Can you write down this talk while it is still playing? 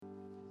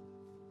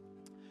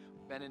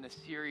been in a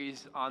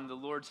series on the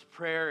Lord's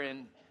Prayer,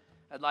 and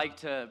I'd like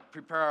to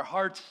prepare our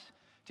hearts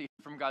to hear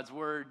from God's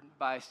Word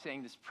by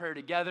saying this prayer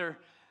together.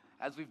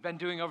 As we've been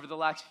doing over the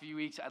last few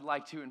weeks, I'd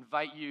like to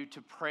invite you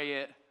to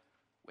pray it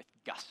with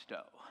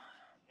gusto.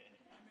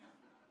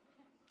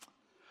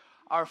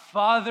 Our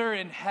Father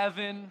in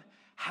heaven,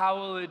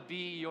 hallowed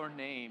be your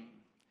name.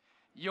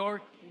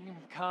 Your kingdom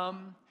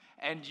come,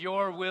 and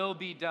your will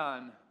be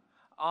done,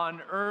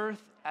 on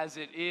earth as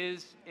it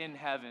is in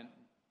heaven.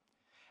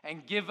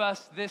 And give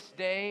us this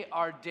day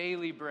our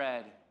daily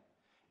bread,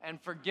 and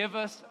forgive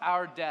us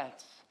our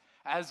debts,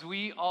 as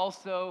we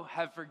also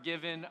have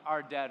forgiven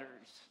our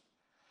debtors.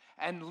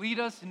 And lead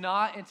us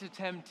not into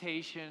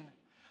temptation,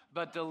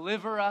 but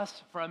deliver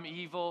us from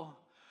evil.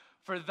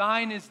 For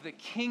thine is the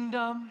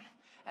kingdom,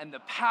 and the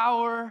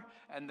power,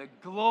 and the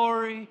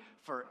glory,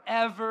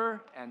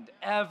 forever and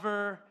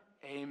ever.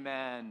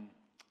 Amen.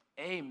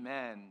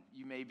 Amen.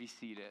 You may be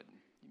seated.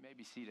 You may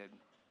be seated.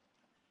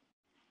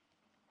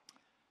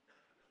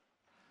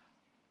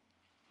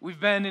 We've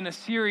been in a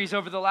series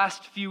over the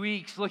last few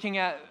weeks looking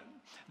at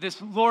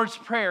this Lord's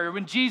Prayer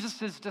when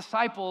Jesus'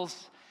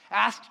 disciples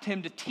asked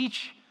him to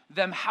teach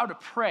them how to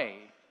pray.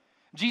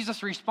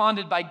 Jesus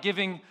responded by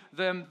giving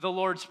them the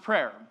Lord's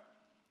Prayer.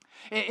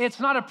 It's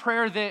not a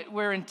prayer that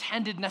we're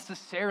intended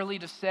necessarily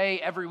to say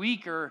every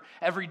week or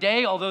every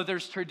day, although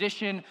there's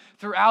tradition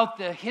throughout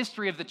the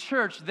history of the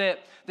church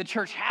that the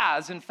church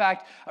has. In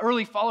fact,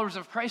 early followers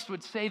of Christ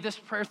would say this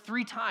prayer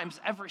 3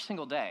 times every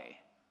single day.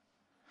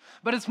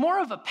 But it's more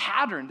of a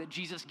pattern that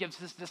Jesus gives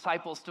his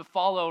disciples to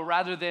follow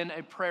rather than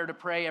a prayer to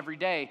pray every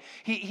day.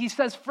 He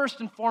says first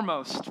and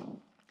foremost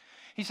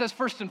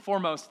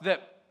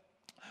that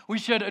we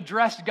should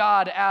address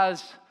God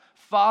as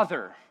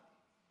Father.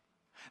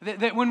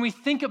 That when we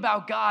think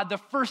about God, the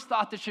first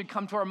thought that should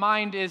come to our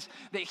mind is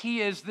that he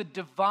is the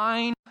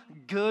divine,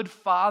 good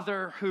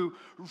Father who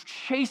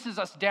chases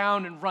us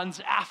down and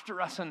runs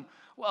after us and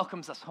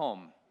welcomes us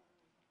home.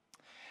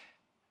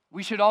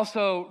 We should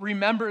also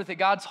remember that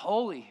God's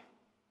holy,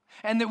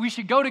 and that we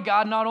should go to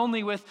God not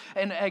only with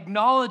an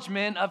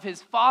acknowledgement of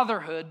his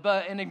fatherhood,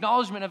 but an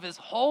acknowledgement of his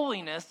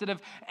holiness, that if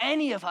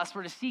any of us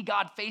were to see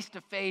God face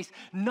to face,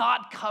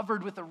 not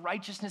covered with the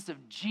righteousness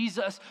of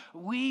Jesus,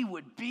 we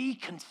would be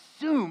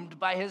consumed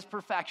by his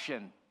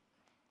perfection.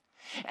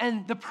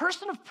 And the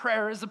person of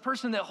prayer is the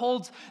person that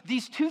holds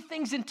these 2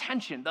 things in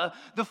tension,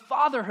 the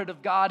fatherhood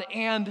of God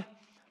and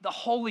the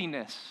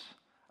holiness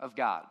of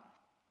God.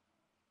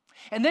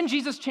 And then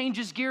Jesus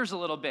changes gears a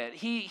little bit.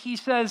 He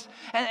says,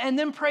 and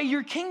then pray,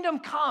 your kingdom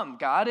come,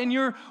 God, and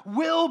your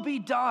will be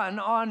done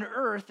on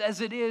earth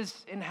as it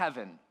is in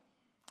heaven.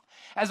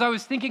 As I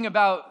was thinking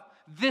about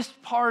this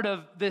part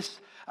of this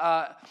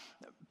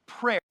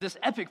prayer, this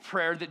epic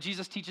prayer that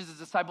Jesus teaches his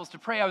disciples to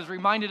pray, I was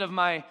reminded of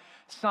my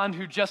son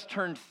who just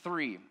turned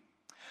 3.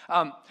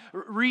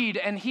 Reed,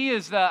 and he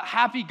is the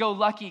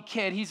happy-go-lucky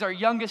kid. He's our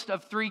youngest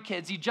of 3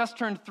 kids. He just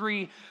turned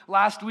 3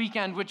 last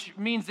weekend, which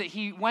means that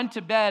he went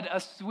to bed a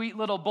sweet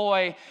little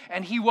boy,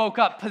 and he woke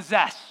up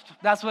possessed.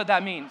 That's what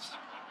that means.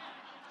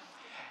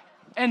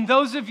 And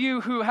those of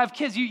you who have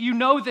kids, you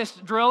know this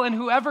drill, and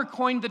whoever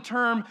coined the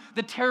term,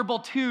 the terrible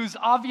twos,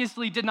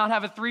 obviously did not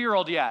have a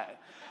 3-year-old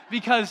yet,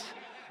 because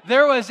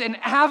there was an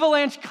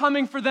avalanche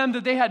coming for them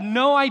that they had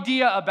no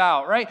idea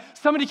about, right?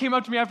 Somebody came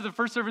up to me after the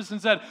first service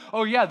and said,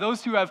 oh yeah,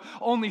 those who have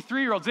only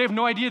 3-year-olds, they have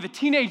no idea the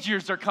teenage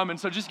years are coming,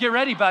 so just get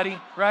ready, buddy,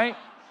 right?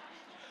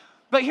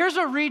 But here's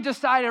what Reed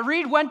decided.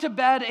 Reed went to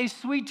bed a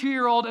sweet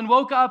 2-year-old and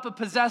woke up a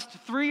possessed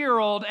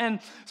 3-year-old, and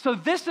so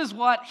this is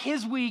what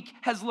his week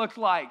has looked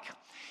like.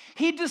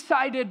 He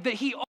decided that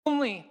he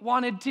only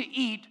wanted to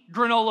eat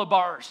granola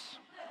bars.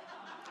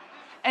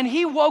 And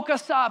he woke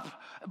us up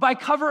by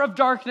cover of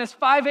darkness,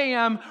 5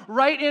 a.m.,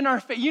 right in our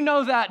face. You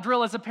know that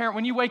drill as a parent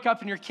when you wake up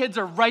and your kids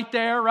are right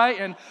there, right?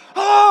 And,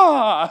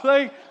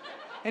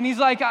 and he's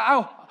like,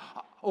 I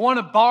want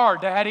a bar,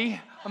 Daddy.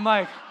 I'm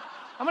like,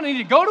 I'm going to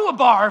need to go to a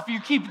bar if you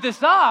keep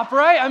this up,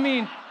 right? I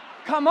mean,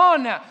 come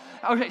on now.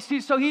 Okay,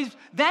 so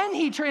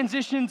he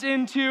transitions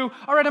into,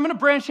 all right, I'm going to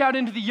branch out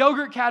into the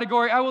yogurt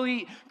category. I will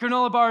eat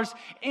granola bars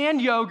and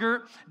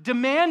yogurt.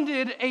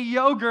 Demanded a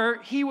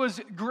yogurt. He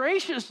was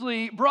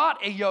graciously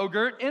brought a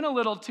yogurt in a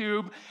little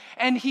tube,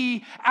 and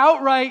he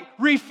outright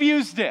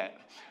refused it.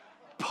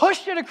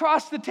 Pushed it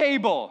across the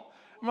table.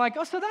 I'm like,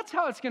 oh, so that's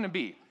how it's going to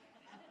be.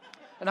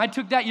 And I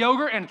took that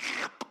yogurt and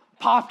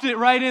popped it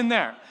right in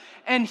there.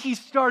 And he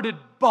started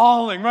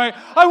bawling, right?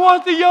 I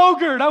want the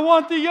yogurt. I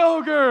want the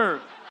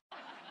yogurt.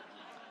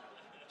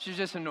 It's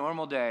just a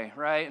normal day,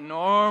 right? A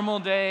normal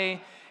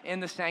day in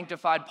the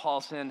sanctified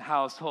Paulson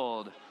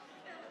household.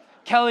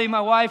 Kelly,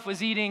 my wife,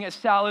 was eating a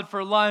salad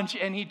for lunch,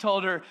 and he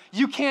told her,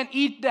 you can't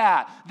eat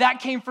that. That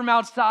came from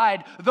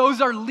outside.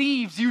 Those are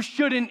leaves. You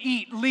shouldn't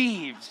eat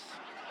leaves.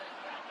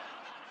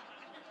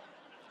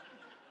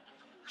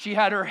 She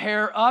had her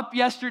hair up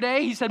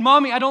yesterday. He said,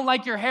 Mommy, I don't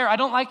like your hair. I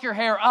don't like your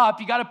hair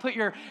up. You got to put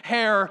your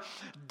hair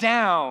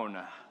down.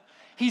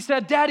 He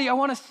said, Daddy, I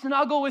want to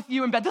snuggle with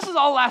you in bed. This is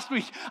all last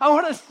week. I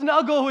want to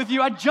snuggle with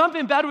you. I jump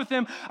in bed with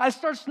him. I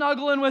start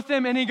snuggling with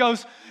him, and he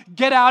goes,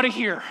 get out of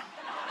here.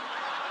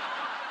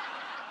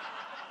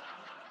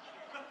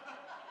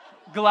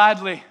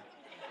 Gladly.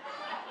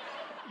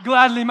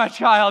 Gladly, my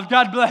child.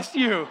 God bless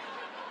you.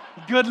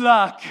 Good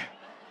luck.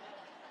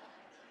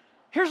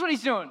 Here's what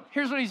he's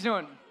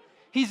doing.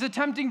 He's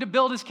attempting to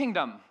build his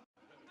kingdom.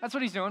 That's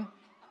what he's doing.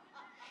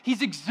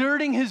 He's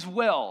exerting his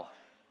will.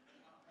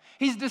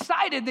 He's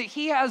decided that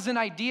he has an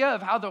idea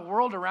of how the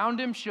world around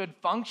him should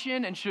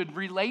function and should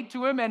relate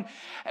to him. And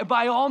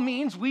by all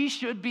means, we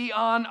should be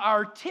on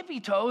our tippy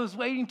toes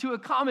waiting to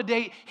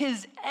accommodate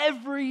his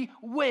every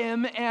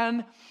whim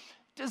and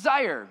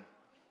desire.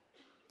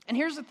 And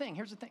here's the thing.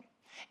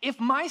 If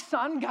my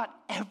son got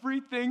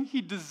everything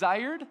he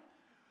desired,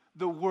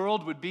 the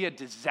world would be a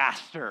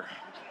disaster.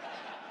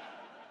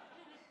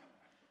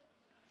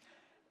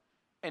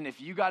 And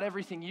if you got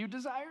everything you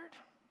desired,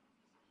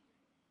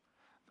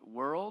 the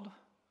world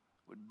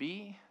would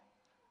be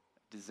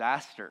a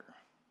disaster.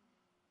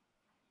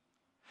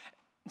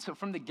 And so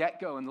from the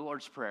get-go in the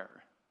Lord's Prayer,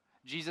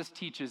 Jesus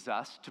teaches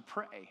us to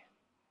pray.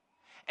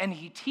 And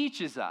he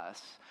teaches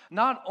us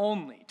not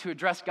only to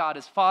address God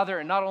as Father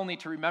and not only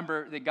to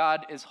remember that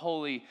God is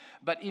holy,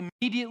 but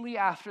immediately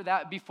after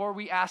that, before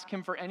we ask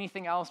him for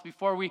anything else,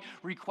 before we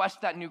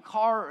request that new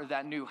car or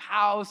that new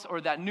house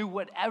or that new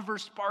whatever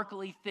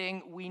sparkly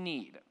thing we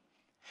need.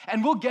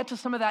 And we'll get to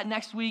some of that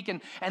next week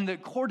and the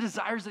core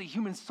desires of the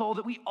human soul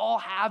that we all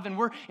have, and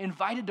we're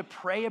invited to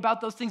pray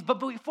about those things. But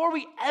before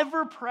we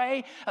ever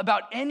pray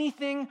about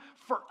anything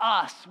for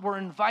us, we're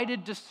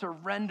invited to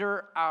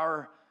surrender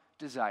our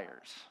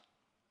desires.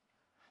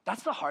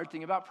 That's the hard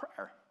thing about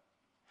prayer.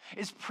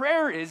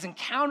 Prayer is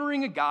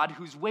encountering a God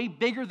who's way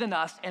bigger than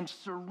us and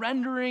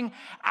surrendering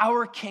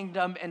our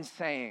kingdom and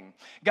saying,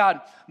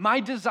 God, my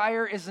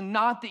desire is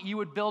not that you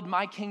would build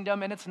my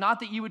kingdom, and it's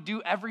not that you would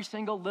do every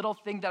single little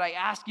thing that I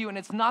ask you, and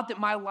it's not that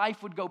my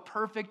life would go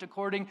perfect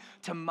according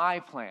to my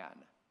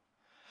plan.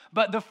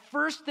 But the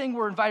first thing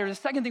we're invited, or the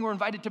second thing we're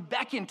invited to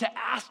beckon, to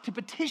ask, to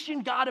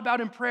petition God about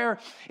in prayer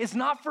is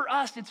not for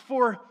us, it's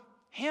for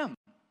him.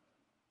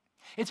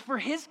 It's for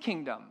his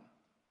kingdom.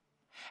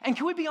 And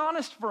can we be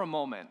honest for a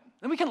moment?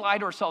 And we can lie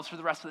to ourselves for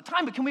the rest of the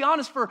time, but can we be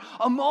honest for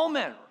a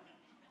moment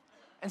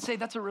and say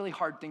that's a really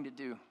hard thing to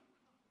do?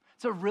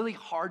 It's a really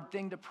hard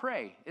thing to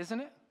pray, isn't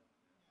it?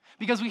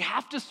 Because we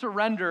have to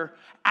surrender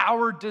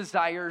our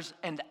desires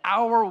and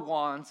our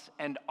wants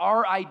and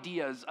our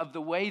ideas of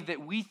the way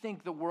that we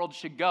think the world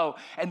should go,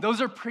 and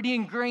those are pretty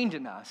ingrained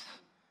in us.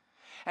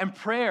 And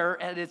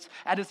prayer at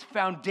its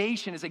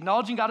foundation is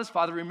acknowledging God as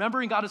Father,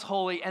 remembering God as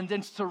holy, and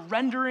then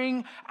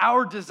surrendering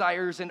our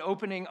desires and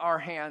opening our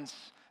hands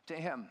to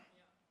him.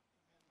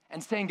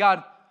 And saying,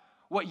 God,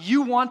 what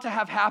you want to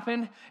have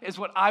happen is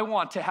what I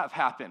want to have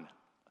happen.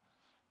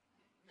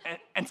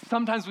 And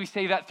sometimes we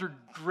say that through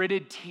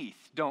gritted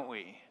teeth, don't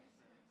we?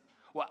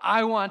 What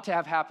I want to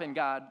have happen,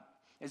 God,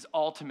 is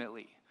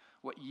ultimately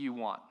what you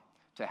want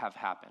to have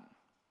happen.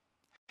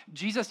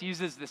 Jesus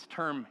uses this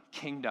term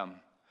kingdom.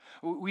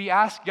 We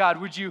ask God,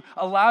 would you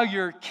allow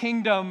your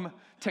kingdom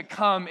to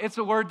come? It's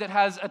a word that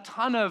has a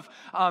ton of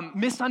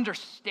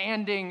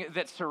misunderstanding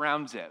that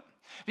surrounds it.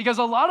 Because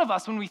a lot of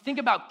us, when we think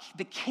about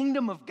the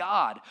kingdom of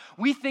God,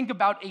 we think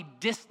about a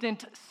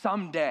distant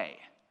someday.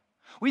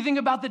 We think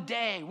about the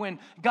day when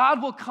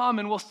God will come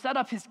and will set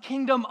up his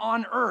kingdom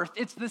on earth.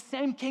 It's the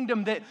same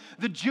kingdom that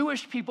the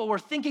Jewish people were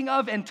thinking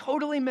of and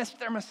totally missed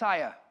their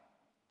Messiah.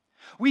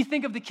 We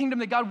think of the kingdom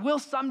that God will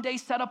someday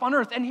set up on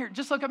earth. And here,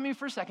 just look at me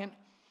for a second.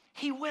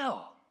 He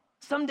will.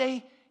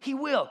 Someday he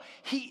will.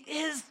 He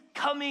is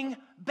coming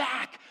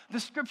back.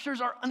 The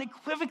scriptures are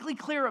unequivocally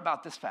clear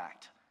about this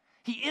fact.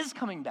 He is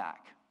coming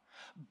back.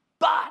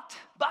 But,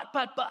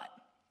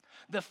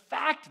 the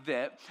fact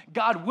that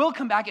God will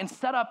come back and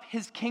set up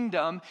his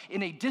kingdom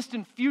in a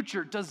distant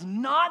future does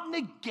not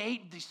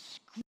negate the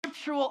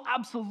scriptural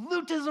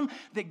absolutism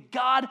that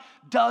God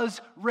does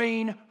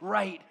reign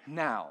right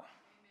now.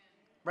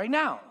 Right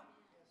now.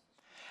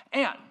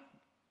 And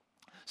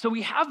so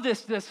we have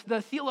this,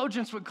 the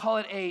theologians would call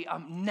it a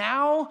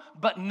now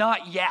but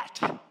not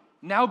yet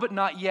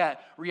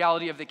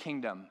reality of the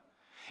kingdom.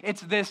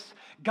 It's this,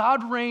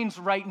 God reigns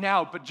right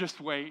now, but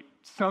just wait.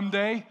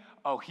 Someday,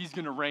 he's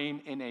going to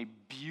reign in a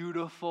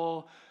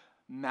beautiful,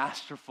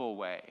 masterful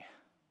way.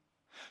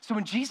 So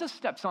when Jesus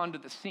steps onto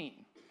the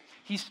scene,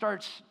 he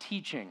starts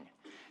teaching.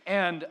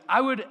 And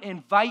I would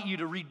invite you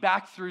to read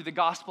back through the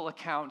gospel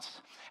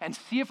accounts and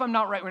see if I'm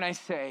not right when I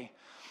say,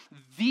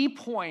 the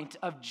point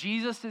of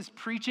Jesus'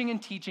 preaching and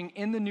teaching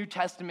in the New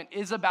Testament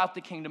is about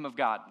the kingdom of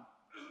God.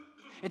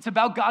 It's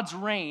about God's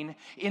reign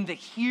in the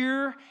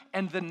here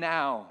and the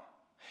now.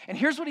 And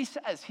here's what he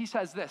says. He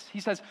says this. He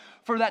says,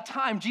 for that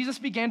time, Jesus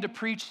began to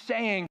preach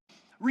saying,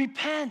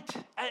 repent.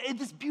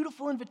 This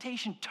beautiful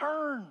invitation,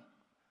 turn.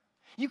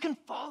 You can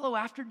follow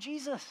after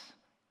Jesus.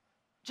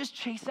 Just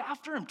chase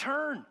after him,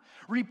 turn,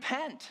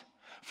 repent.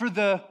 For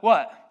the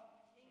what?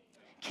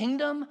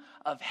 Kingdom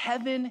of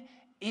heaven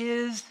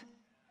is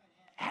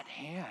at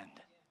hand.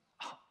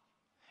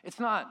 It's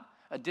not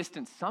a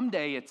distant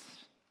someday, it's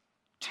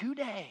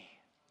today.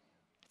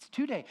 It's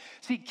today.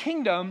 See,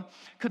 kingdom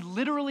could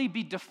literally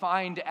be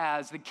defined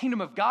as, the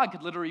kingdom of God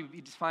could literally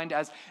be defined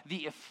as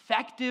the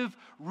effective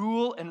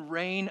rule and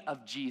reign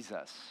of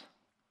Jesus.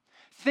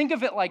 Think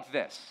of it like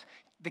this.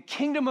 The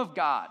kingdom of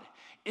God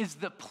is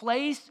the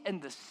place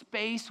and the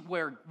space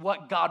where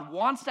what God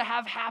wants to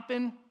have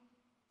happen,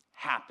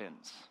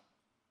 happens.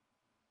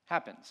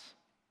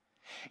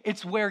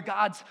 It's where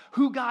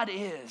who God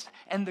is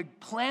and the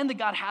plan that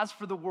God has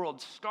for the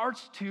world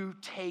starts to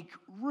take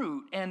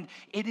root, and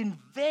it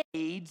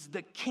invades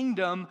the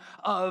kingdom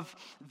of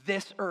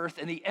this earth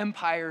and the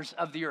empires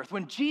of the earth.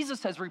 When Jesus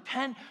says,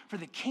 repent, for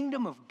the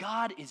kingdom of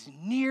God is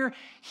near,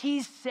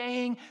 he's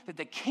saying that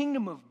the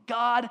kingdom of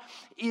God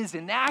is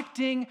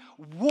enacting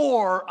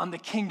war on the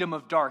kingdom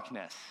of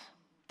darkness.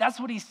 That's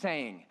what he's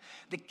saying.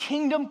 The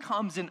kingdom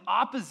comes in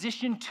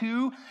opposition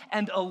to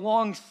and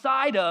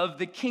alongside of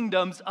the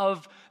kingdoms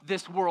of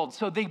this world.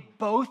 So they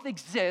both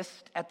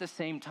exist at the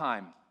same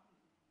time.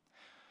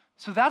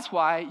 So that's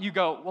why you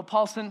go, well,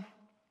 Paulson,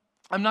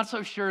 I'm not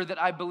so sure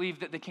that I believe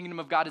that the kingdom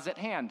of God is at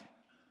hand.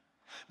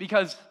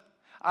 Because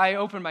I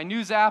open my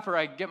news app or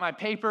I get my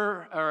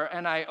paper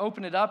and I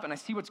open it up and I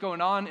see what's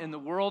going on in the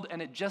world, and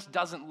it just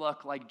doesn't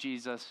look like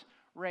Jesus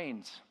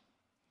reigns.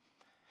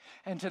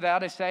 And to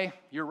that I say,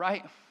 you're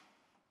right.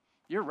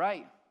 You're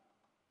right.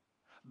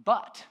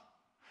 But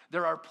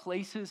there are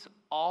places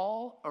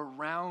all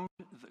around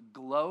the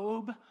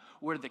globe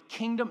where the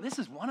kingdom, this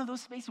is one of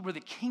those spaces where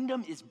the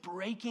kingdom is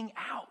breaking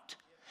out.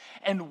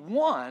 And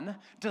one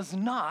does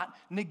not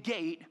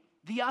negate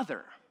the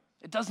other.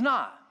 It does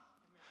not.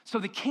 So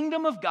the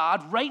kingdom of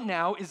God right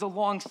now is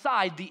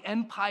alongside the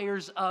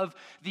empires of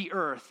the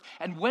earth.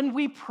 And when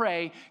we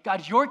pray,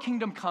 God, your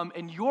kingdom come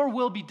and your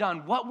will be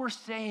done, what we're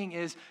saying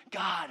is,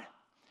 God,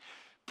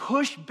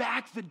 push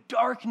back the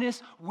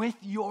darkness with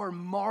your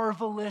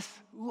marvelous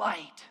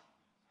light.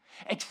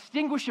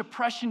 Extinguish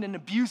oppression and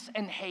abuse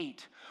and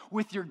hate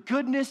with your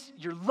goodness,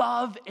 your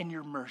love, and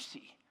your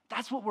mercy.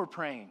 That's what we're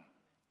praying.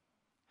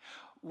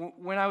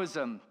 When I was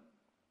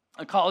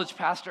a college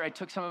pastor, I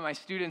took some of my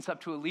students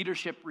up to a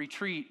leadership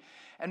retreat,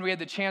 and we had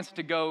the chance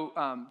to go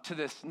to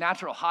this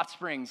natural hot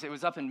springs. It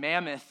was up in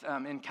Mammoth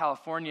in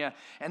California,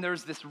 and there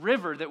was this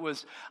river that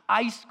was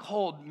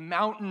ice-cold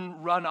mountain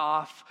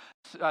runoff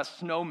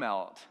snow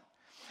melt.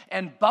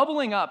 And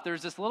bubbling up,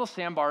 there's this little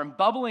sandbar, and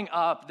bubbling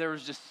up, there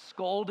was just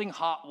scalding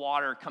hot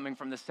water coming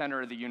from the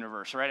center of the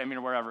universe, right? I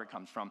mean, wherever it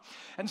comes from.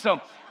 And so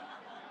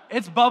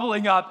it's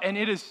bubbling up, and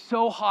it is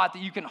so hot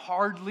that you can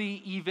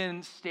hardly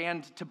even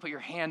stand to put your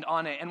hand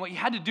on it. And what you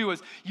had to do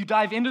is you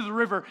dive into the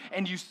river,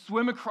 and you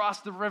swim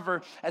across the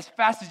river as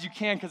fast as you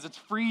can because it's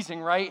freezing,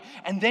 right?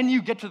 And then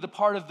you get to the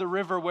part of the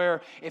river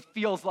where it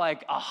feels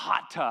like a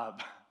hot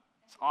tub.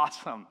 It's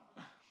awesome.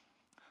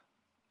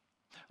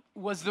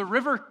 Was the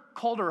river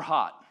cold or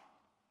hot?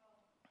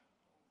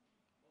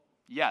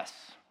 Yes.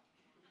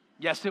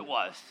 Yes, it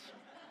was.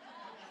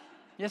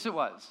 Yes, it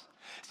was.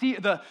 See,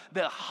 the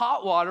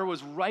hot water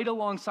was right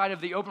alongside of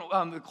the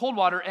cold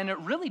water, and it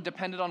really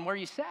depended on where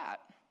you sat.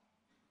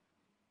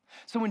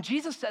 So when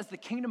Jesus says the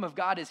kingdom of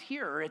God is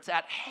here, it's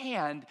at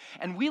hand,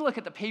 and we look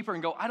at the paper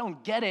and go, I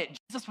don't get it.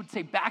 Jesus would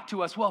say back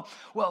to us,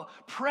 well,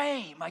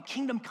 pray, my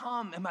kingdom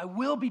come, and my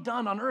will be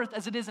done on earth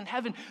as it is in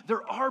heaven.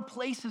 There are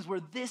places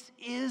where this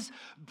is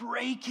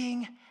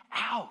breaking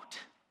out.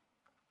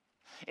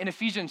 In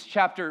Ephesians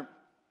chapter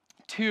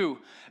 2,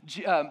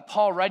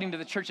 Paul, writing to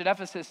the church at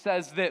Ephesus,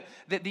 says that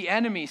the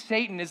enemy,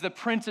 Satan, is the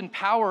prince and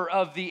power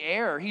of the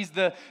air. He's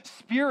the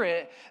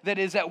spirit that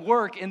is at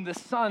work in the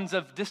sons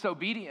of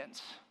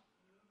disobedience.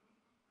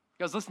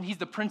 He goes, listen, he's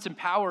the prince and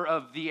power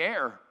of the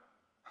air.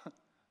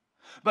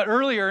 But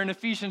earlier in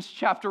Ephesians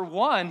chapter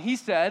 1, he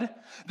said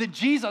that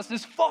Jesus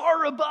is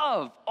far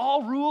above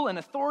all rule and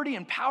authority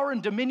and power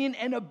and dominion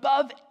and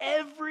above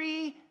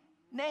every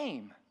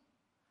name.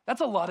 That's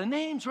a lot of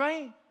names,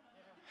 right?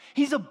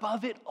 He's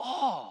above it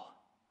all.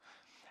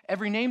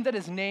 Every name that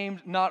is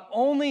named not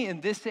only in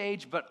this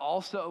age, but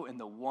also in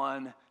the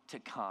one to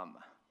come.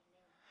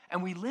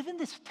 And we live in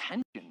this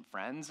tension,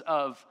 friends,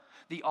 of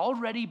the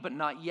already but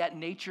not yet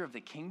nature of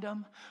the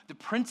kingdom, the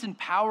prince and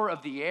power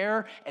of the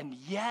air, and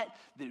yet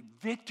the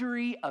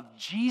victory of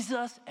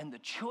Jesus, and the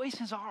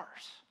choice is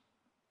ours.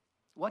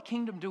 What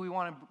kingdom do we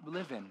want to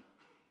live in?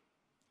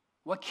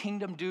 What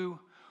kingdom do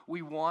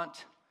we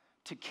want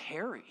to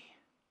carry?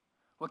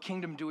 What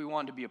kingdom do we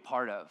want to be a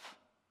part of?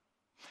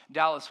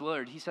 Dallas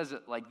Willard, he says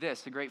it like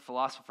this, the great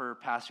philosopher,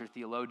 pastor,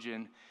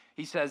 theologian.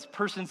 He says,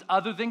 persons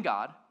other than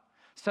God,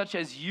 such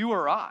as you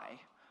or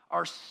I,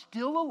 are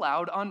still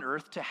allowed on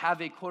earth to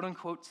have a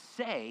quote-unquote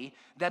say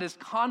that is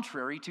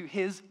contrary to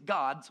his,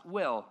 God's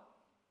will.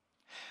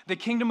 The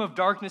kingdom of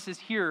darkness is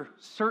here,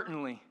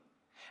 certainly,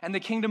 and the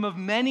kingdom of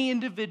many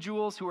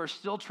individuals who are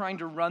still trying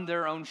to run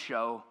their own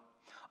show.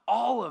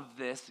 All of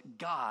this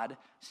God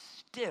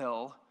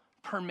still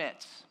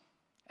permits.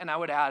 And I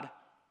would add,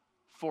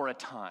 for a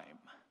time.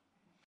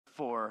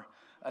 For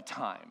a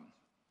time.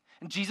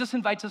 And Jesus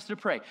invites us to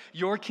pray,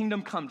 your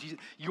kingdom come. Jesus,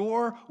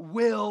 your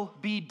will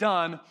be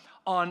done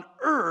on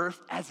earth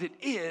as it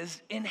is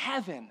in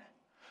heaven.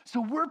 So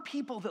we're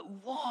people that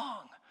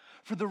long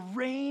for the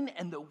reign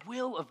and the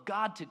will of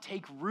God to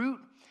take root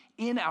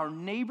in our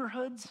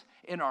neighborhoods,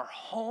 in our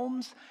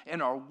homes,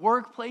 in our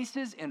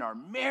workplaces, in our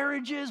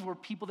marriages. We're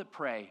people that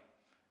pray,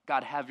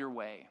 God, have your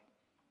way.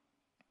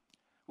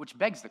 Which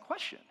begs the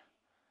question,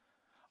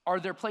 are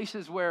there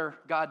places where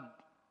God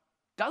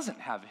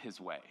doesn't have his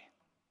way?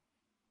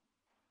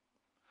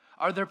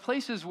 Are there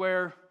places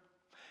where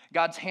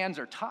God's hands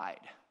are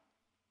tied?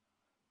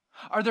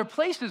 Are there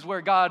places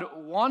where God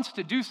wants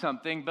to do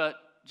something but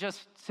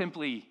just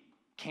simply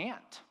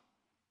can't?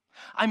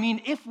 I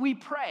mean, if we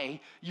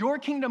pray, your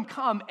kingdom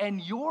come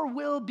and your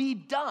will be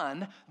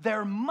done,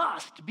 there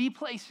must be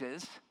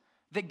places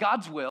that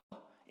God's will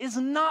is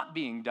not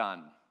being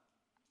done.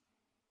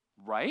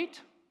 Right?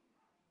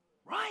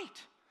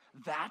 Right.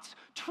 That's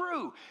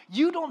true.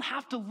 You don't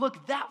have to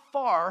look that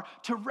far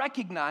to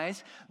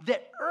recognize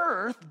that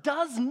earth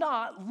does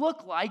not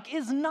look like,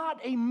 is not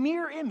a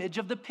mirror image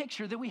of the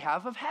picture that we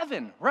have of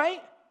heaven,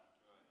 right?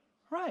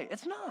 Right,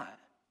 it's not.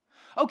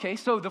 Okay,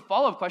 so the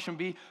follow-up question would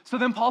be, so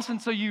then Paulson,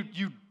 so you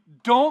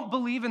don't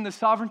believe in the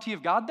sovereignty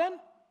of God then?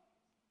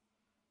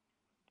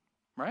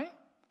 Right?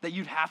 That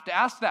you'd have to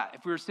ask that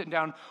if we were sitting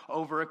down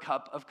over a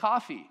cup of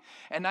coffee.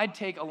 And I'd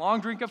take a long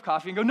drink of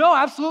coffee and go, no,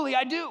 absolutely,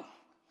 I do.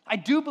 I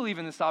do believe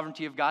in the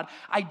sovereignty of God.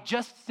 I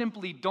just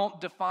simply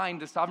don't define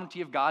the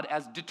sovereignty of God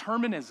as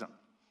determinism.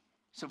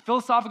 So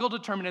philosophical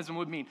determinism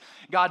would mean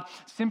God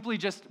simply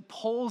just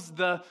pulls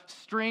the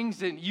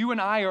strings and you and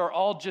I are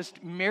all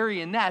just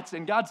marionettes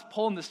and God's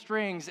pulling the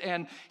strings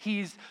and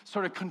he's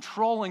sort of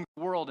controlling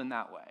the world in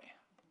that way.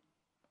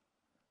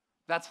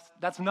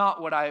 That's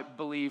not what I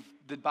believe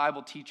the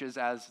Bible teaches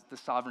as the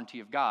sovereignty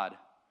of God.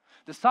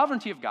 The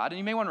sovereignty of God, and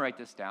you may want to write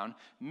this down,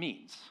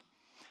 means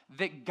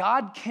that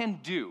God can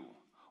do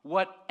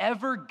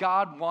whatever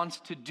God wants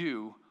to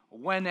do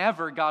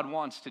whenever God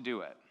wants to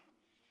do it.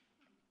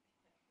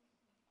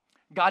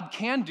 God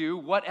can do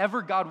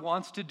whatever God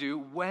wants to do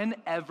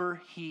whenever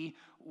he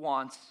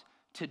wants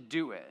to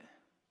do it.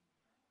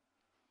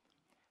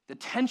 The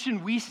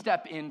tension we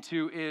step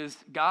into is,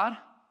 God,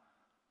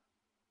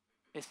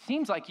 it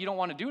seems like you don't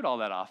want to do it all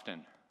that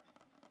often.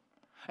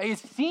 It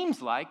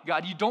seems like,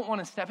 God, you don't want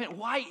to step in.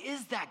 Why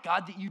is that,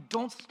 God, that you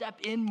don't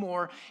step in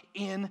more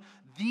in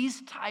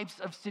these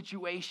types of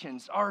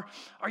situations? Are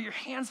your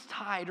hands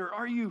tied or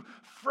are you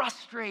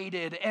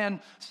frustrated? And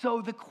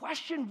so the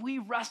question we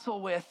wrestle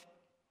with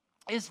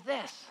is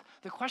this.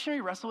 The question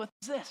we wrestle with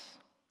is this.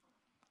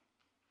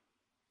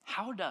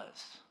 How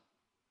does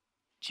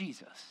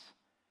Jesus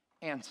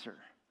answer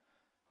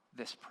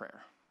this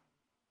prayer?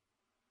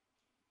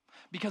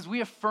 Because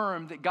we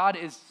affirm that God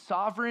is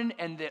sovereign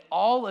and that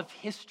all of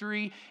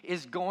history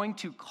is going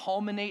to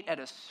culminate at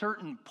a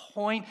certain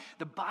point.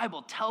 The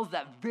Bible tells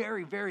that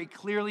very, very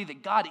clearly,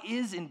 that God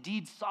is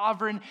indeed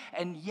sovereign,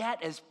 and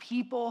yet as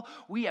people,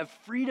 we have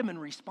freedom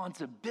and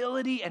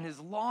responsibility, and his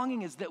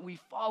longing is that we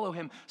follow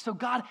him. So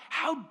God,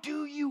 how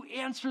do you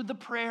answer the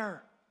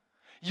prayer?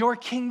 Your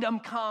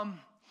kingdom come,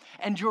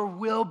 and your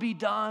will be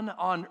done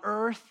on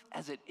earth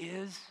as it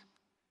is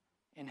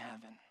in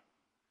heaven.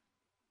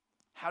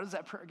 How does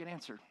that prayer get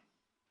answered?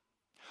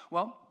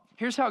 Well,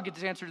 here's how it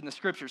gets answered in the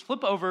scriptures.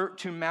 Flip over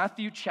to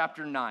Matthew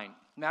chapter 9.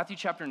 Matthew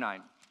chapter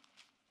 9.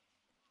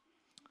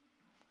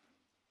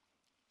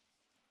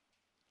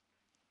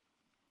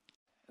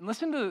 And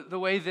listen to the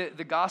way that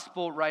the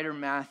gospel writer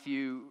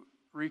Matthew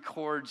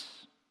records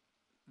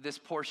this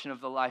portion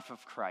of the life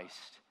of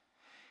Christ.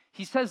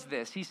 He says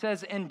this. He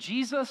says, and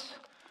Jesus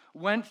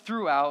went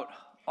throughout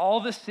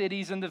all the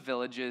cities and the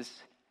villages,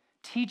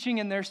 teaching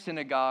in their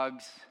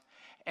synagogues,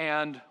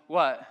 and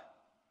what?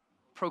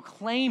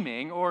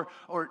 Proclaiming or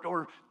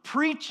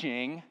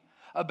preaching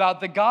about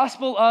the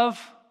gospel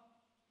of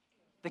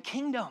the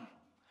kingdom.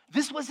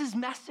 This was his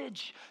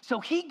message. So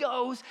he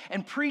goes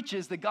and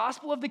preaches the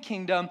gospel of the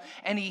kingdom,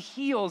 and he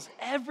heals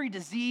every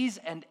disease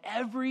and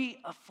every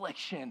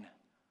affliction.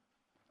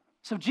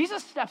 So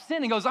Jesus steps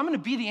in and goes, I'm going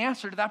to be the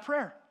answer to that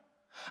prayer.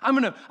 I'm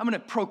going to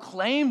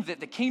proclaim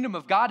that the kingdom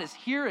of God is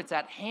here, it's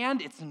at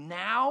hand, it's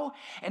now,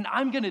 and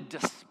I'm going to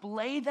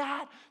display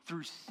that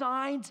through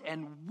signs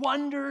and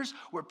wonders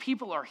where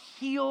people are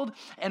healed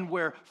and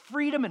where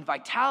freedom and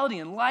vitality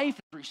and life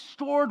is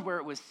restored where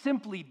it was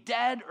simply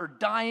dead or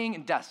dying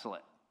and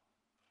desolate.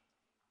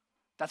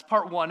 That's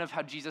part one of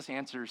how Jesus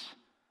answers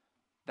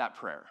that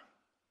prayer.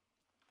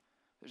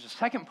 There's a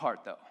second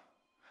part, though,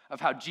 of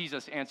how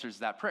Jesus answers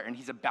that prayer, and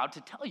he's about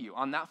to tell you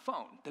on that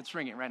phone that's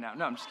ringing right now.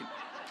 No, I'm just kidding.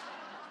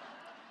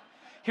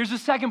 Here's the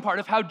second part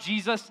of how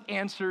Jesus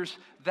answers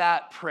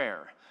that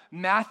prayer.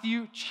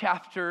 Matthew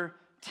chapter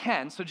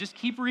 10. So just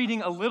keep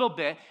reading a little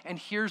bit, and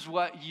here's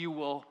what you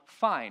will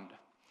find.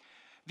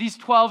 These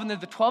 12, and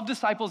the 12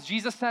 disciples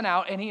Jesus sent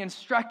out, and he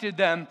instructed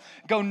them,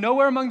 go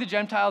nowhere among the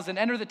Gentiles and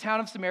enter the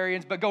town of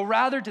Samaritans, but go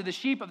rather to the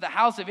sheep of the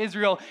house of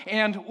Israel,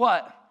 and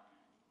what?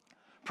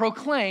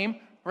 Proclaim,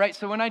 right?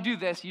 So when I do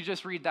this, you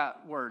just read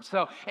that word.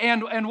 So,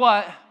 and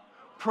what?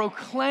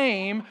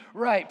 Proclaim,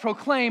 right,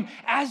 proclaim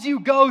as you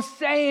go,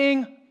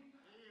 saying,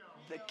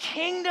 the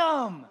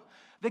kingdom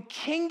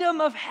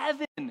of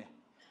heaven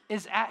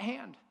is at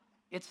hand.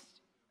 It's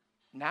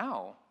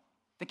now.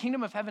 The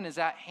kingdom of heaven is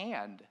at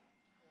hand.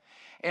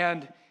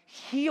 And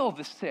heal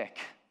the sick,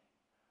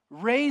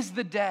 raise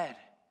the dead,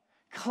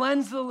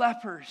 cleanse the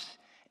lepers,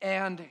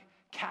 and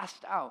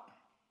cast out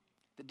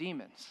the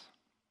demons.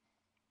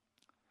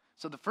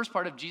 So the first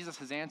part of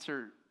Jesus'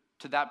 answer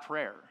to that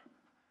prayer,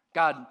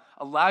 God,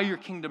 allow your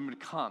kingdom to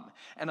come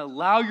and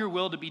allow your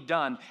will to be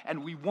done.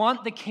 And we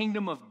want the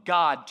kingdom of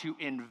God to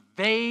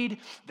invade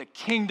the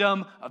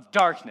kingdom of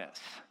darkness.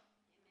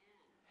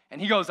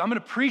 And he goes, I'm going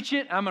to preach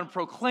it, I'm going to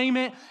proclaim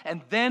it,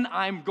 and then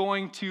I'm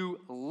going to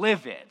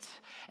live it.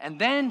 And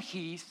then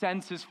he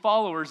sends his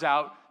followers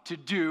out to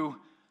do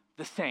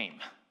the same.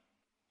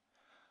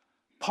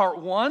 Part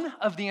one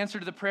of the answer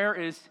to the prayer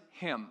is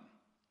him.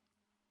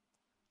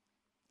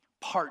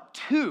 Part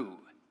two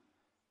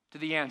to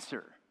the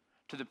answer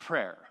to the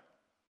prayer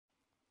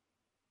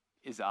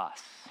is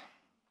us.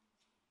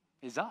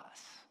 Is us.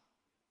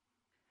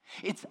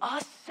 It's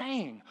us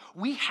saying,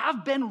 we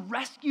have been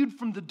rescued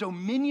from the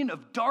dominion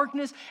of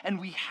darkness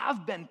and we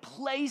have been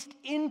placed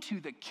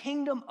into the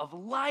kingdom of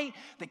light,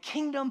 the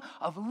kingdom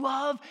of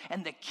love,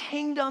 and the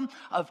kingdom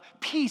of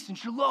peace and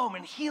shalom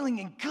and healing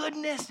and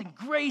goodness and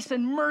grace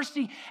and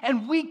mercy.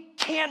 And we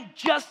can't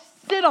just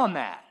sit on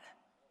that.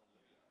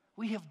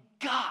 We have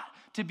got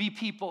to be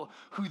people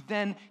who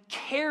then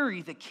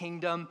carry the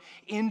kingdom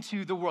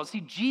into the world.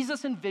 See,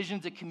 Jesus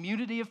envisions a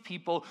community of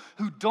people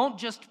who don't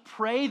just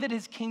pray that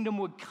his kingdom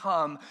would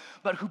come,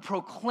 but who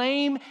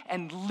proclaim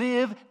and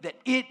live that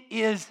it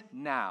is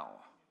now.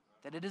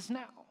 That it is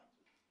now.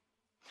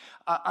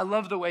 I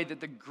love the way that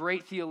the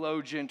great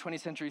theologian, 20th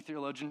century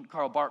theologian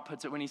Karl Barth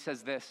puts it when he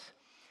says this.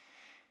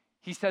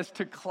 He says,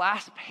 to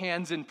clasp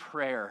hands in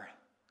prayer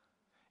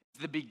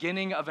is the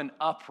beginning of an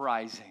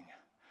uprising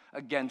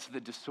against the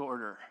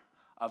disorder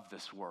of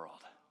this world.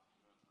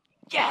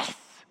 Yes,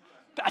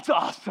 that's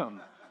awesome.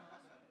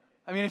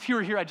 I mean, if you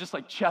were here, I'd just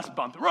like chest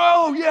bump.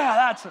 Oh, yeah,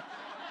 that's...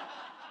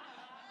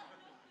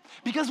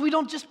 Because we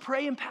don't just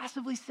pray and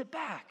passively sit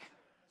back.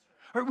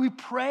 Or we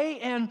pray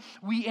and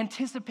we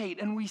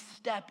anticipate and we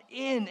step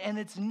in, and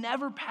it's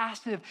never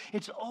passive.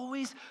 It's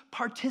always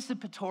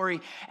participatory.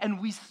 And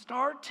we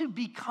start to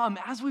become,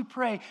 as we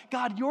pray,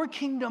 God, your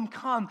kingdom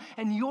come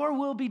and your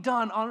will be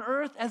done on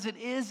earth as it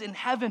is in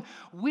heaven.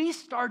 We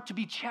start to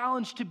be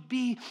challenged to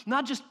be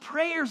not just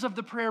prayers of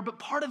the prayer, but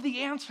part of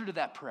the answer to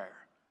that prayer,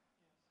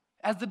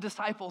 as the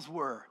disciples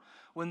were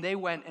when they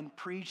went and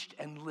preached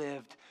and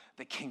lived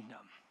the kingdom.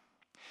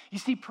 You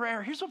see,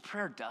 prayer, here's what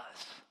prayer does.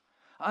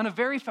 On a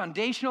very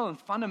foundational and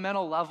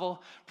fundamental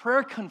level,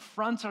 prayer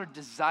confronts our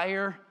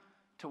desire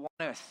to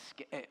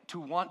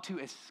want to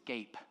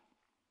escape.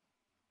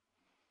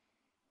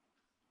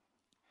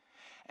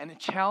 And it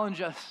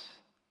challenges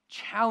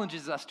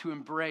us to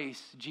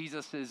embrace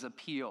Jesus'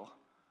 appeal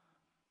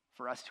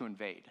for us to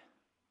invade.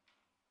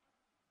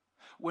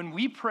 When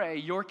we pray,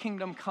 your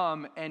kingdom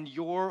come and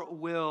your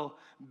will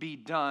be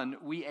done,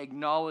 we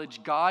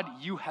acknowledge, God,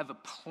 you have a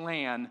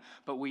plan,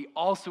 but we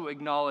also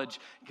acknowledge,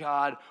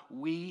 God,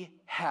 we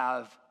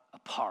have a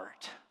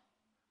part.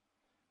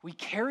 We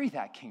carry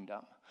that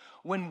kingdom.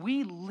 When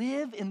we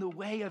live in the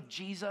way of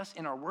Jesus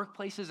in our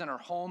workplaces, in our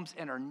homes,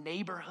 in our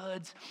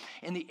neighborhoods,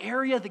 in the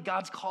area that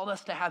God's called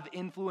us to have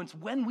influence,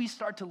 when we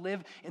start to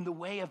live in the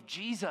way of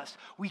Jesus,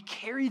 we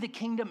carry the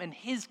kingdom, and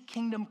his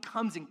kingdom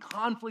comes in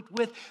conflict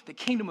with the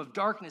kingdom of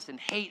darkness and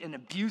hate and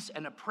abuse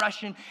and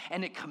oppression,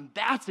 and it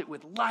combats it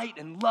with light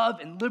and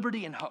love and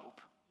liberty and hope.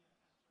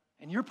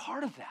 And you're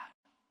part of that.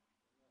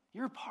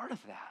 You're a part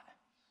of that.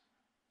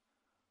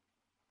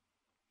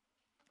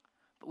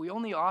 But we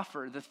only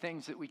offer the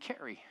things that we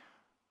carry.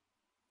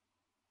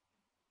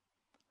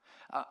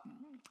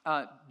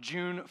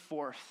 June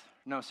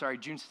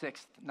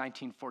 6th,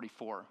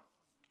 1944.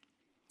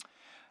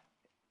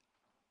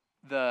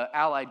 The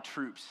Allied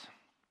troops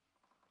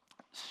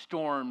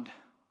stormed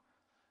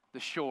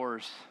the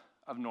shores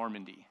of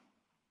Normandy.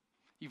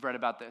 You've read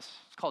about this.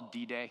 It's called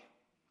D-Day.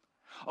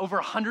 Over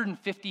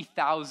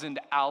 150,000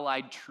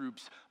 Allied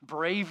troops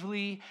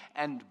bravely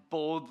and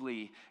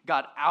boldly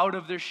got out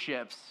of their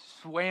ships,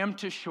 swam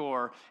to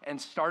shore, and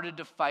started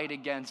to fight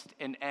against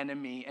an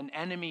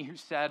enemy who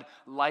said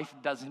life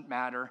doesn't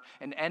matter,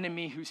 an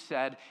enemy who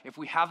said if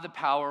we have the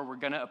power, we're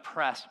going to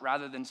oppress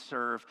rather than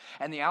serve.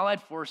 And the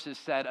Allied forces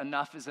said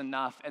enough is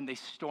enough, and they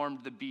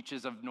stormed the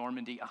beaches of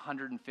Normandy,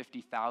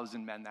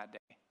 150,000 men that day.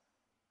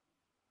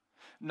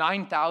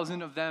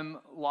 9,000 of them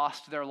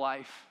lost their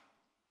life.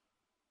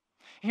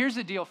 Here's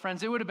the deal,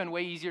 friends. It would have been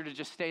way easier to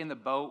just stay in the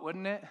boat,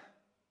 wouldn't it?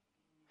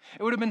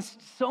 It would have been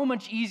so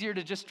much easier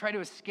to just try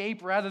to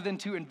escape rather than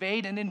to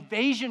invade. And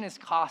invasion is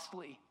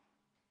costly.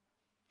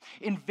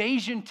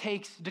 Invasion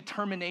takes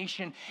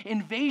determination.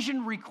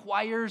 Invasion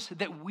requires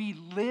that we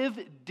live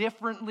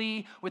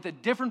differently with a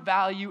different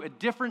value, a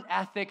different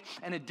ethic,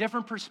 and a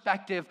different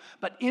perspective,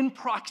 but in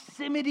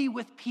proximity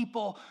with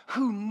people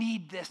who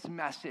need this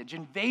message.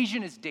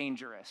 Invasion is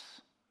dangerous.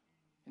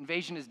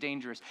 Invasion is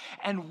dangerous.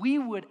 And we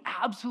would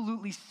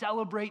absolutely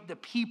celebrate the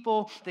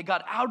people that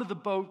got out of the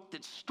boat,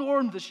 that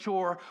stormed the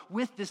shore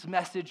with this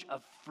message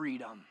of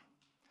freedom.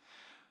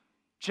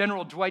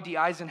 General Dwight D.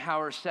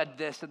 Eisenhower said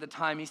this at the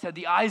time. He said,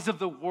 "The eyes of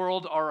the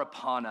world are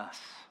upon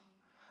us.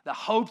 The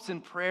hopes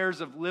and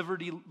prayers of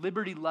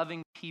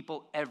liberty-loving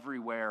people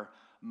everywhere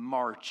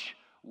march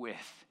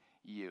with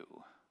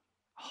you."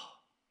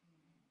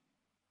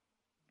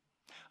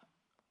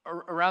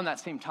 Around that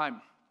same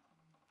time,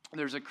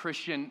 there's a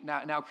Christian,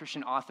 now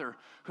Christian author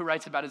who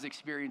writes about his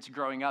experience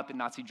growing up in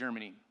Nazi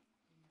Germany.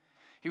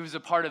 He was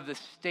a part of the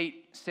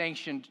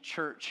state-sanctioned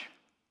church.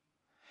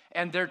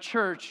 And their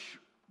church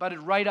butted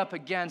right up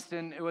against,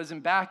 and it was in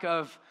back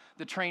of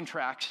the train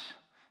tracks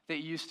that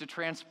used to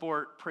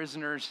transport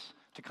prisoners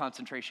to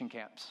concentration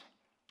camps.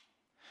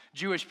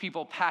 Jewish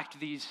people packed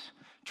these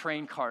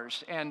train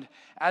cars, and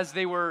as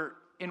they were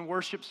in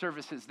worship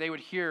services, they would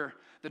hear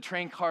the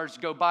train cars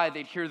go by,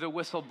 they'd hear the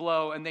whistle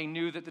blow, and they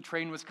knew that the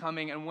train was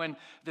coming, and when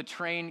the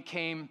train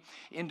came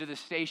into the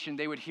station,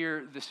 they would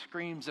hear the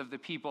screams of the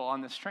people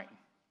on this train.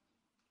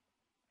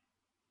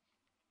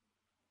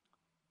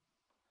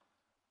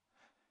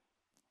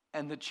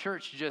 And the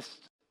church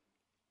just,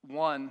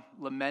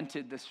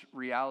 lamented this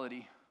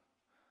reality,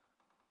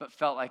 but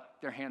felt like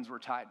their hands were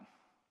tied.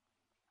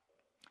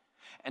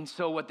 And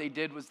so what they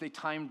did was they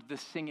timed the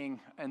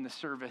singing and the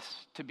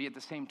service to be at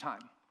the same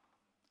time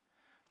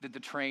that the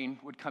train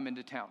would come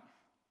into town.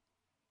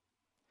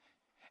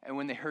 And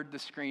when they heard the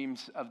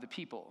screams of the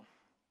people,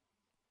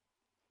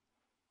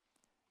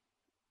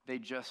 they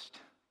just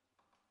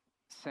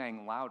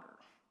sang louder.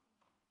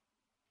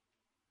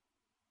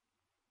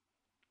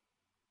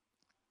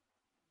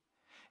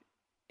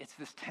 It's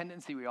this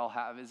tendency we all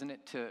have, isn't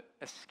it, to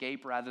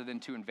escape rather than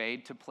to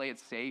invade, to play it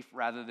safe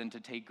rather than to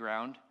take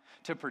ground,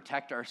 to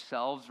protect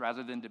ourselves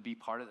rather than to be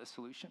part of the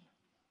solution.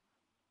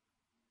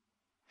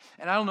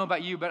 And I don't know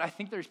about you, but I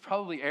think there's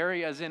probably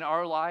areas in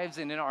our lives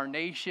and in our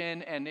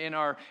nation and in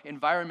our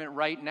environment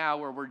right now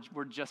where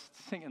we're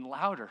just singing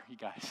louder, you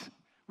guys.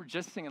 We're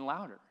just singing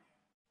louder.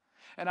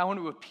 And I want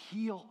to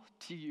appeal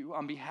to you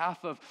on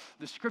behalf of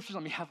the scriptures,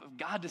 on behalf of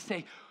God, to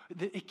say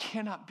that it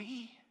cannot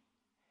be.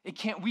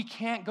 We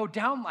can't go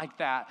down like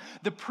that.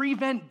 The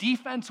prevent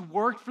defense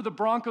worked for the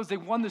Broncos. They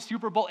won the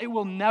Super Bowl. It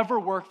will never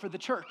work for the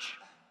church.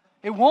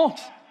 It won't.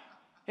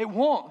 It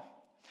won't.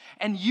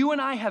 And you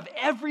and I have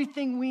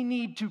everything we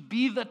need to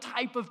be the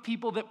type of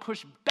people that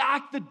push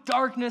back the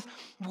darkness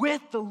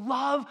with the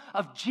love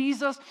of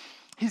Jesus.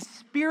 His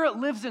Spirit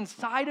lives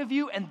inside of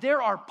you, and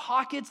there are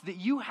pockets that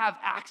you have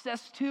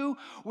access to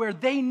where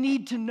they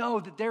need to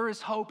know that there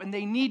is hope, and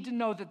they need to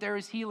know that there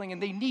is healing,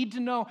 and they need to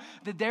know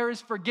that there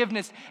is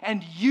forgiveness.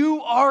 And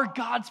you are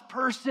God's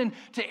person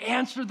to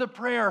answer the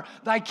prayer,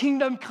 "Thy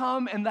kingdom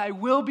come and thy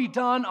will be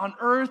done on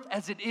earth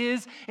as it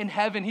is in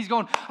heaven." He's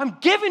going, I'm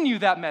giving you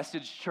that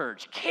message,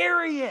 church.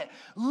 Carry it,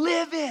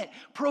 live it,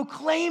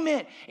 proclaim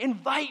it,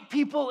 invite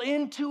people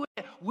into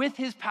it with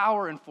his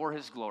power and for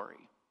his glory.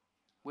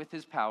 With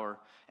his power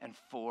and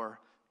for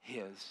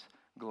his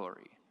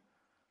glory.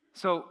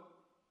 So,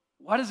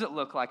 what does it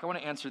look like? I want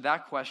to answer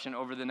that question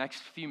over the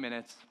next few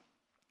minutes.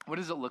 What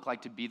does it look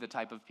like to be the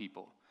type of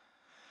people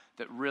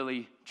that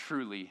really,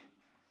 truly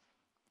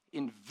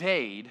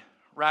invade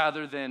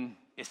rather than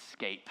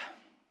escape?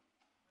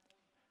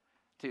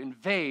 To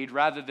invade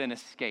rather than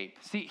escape.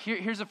 See,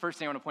 here's the first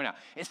thing I want to point out.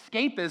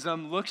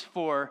 Escapism looks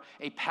for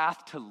a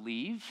path to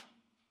leave.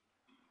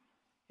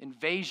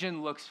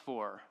 Invasion looks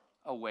for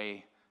a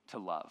way to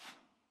love.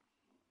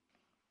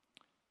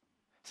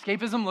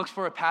 Escapism looks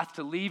for a path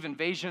to leave.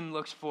 Invasion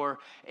looks for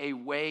a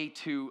way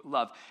to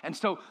love. And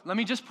so let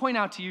me just point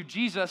out to you,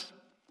 Jesus,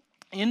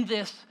 in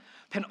this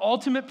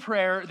penultimate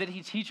prayer that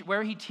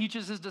where he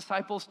teaches his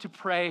disciples to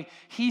pray,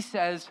 he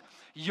says,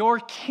 "Your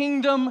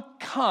kingdom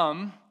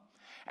come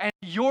and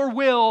your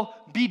will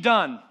be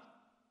done."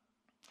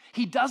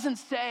 He doesn't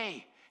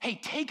say, "Hey,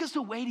 take us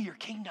away to your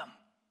kingdom."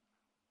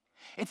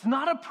 It's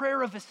not a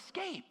prayer of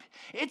escape.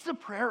 It's a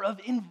prayer of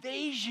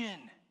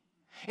invasion.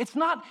 It's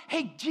not,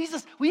 "Hey,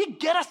 Jesus, will you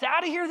get us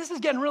out of here? This is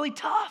getting really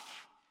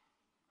tough.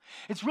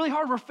 It's really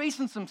hard. We're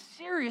facing some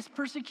serious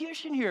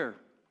persecution here."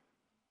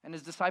 And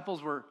his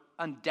disciples were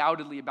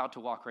undoubtedly about to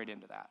walk right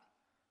into that.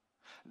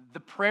 The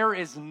prayer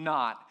is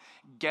not,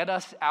 "Get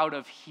us out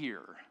of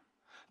here."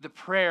 The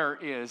prayer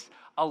is,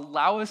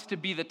 "Allow us to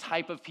be the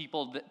type of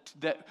people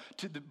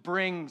that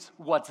brings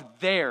what's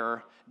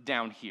there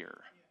down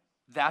here."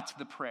 That's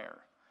the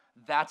prayer.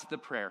 That's the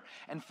prayer.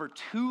 And for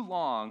too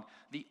long,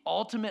 the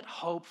ultimate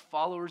hope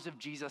followers of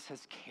Jesus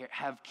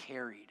have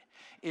carried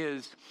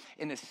is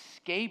an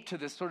escape to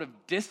this sort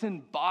of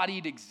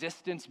disembodied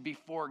existence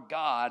before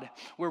God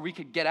where we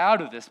could get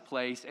out of this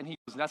place. And he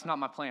goes, "That's not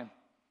my plan.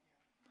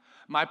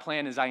 My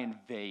plan is I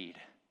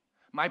invade.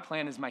 My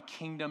plan is my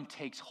kingdom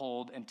takes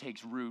hold and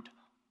takes root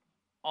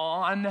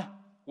on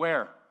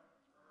where?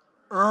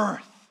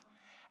 Earth,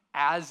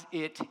 as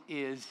it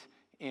is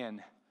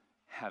in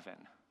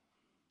heaven."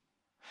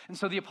 And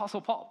so the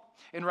Apostle Paul,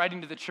 in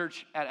writing to the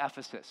church at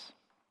Ephesus,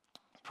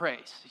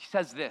 prays. He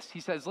says this. He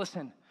says,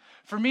 "Listen,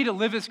 for me to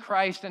live is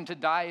Christ and to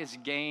die is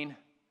gain.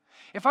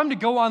 If I'm to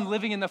go on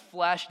living in the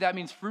flesh, that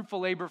means fruitful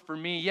labor for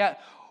me.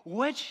 Yet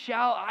What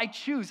shall I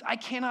choose? I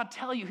cannot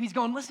tell you. He's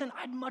going, listen,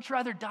 I'd much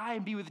rather die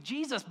and be with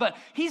Jesus, but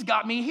he's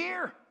got me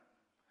here.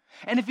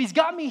 And if he's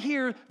got me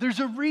here, there's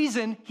a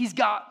reason he's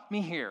got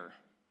me here.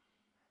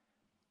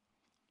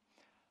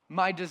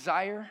 My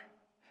desire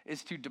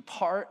is to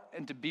depart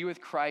and to be with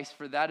Christ,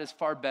 for that is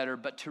far better,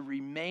 but to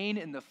remain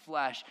in the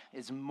flesh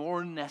is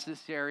more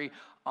necessary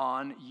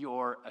on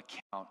your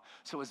account.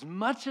 So as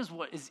much as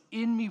what is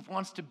in me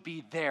wants to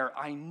be there,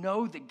 I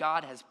know that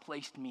God has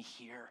placed me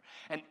here.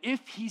 And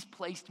if he's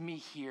placed me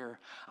here,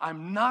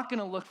 I'm not going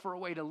to look for a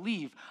way to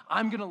leave.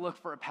 I'm going to look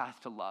for a path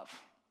to love.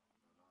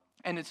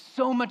 And it's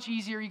so much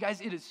easier, you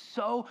guys, it is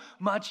so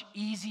much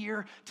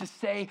easier to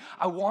say,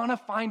 I want to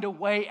find a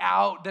way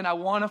out than I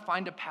want to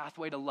find a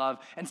pathway to love.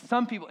 And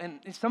some people, and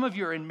some of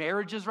you are in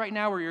marriages right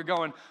now where you're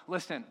going,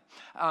 listen,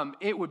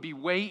 it would be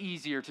way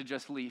easier to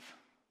just leave.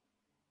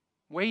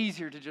 Way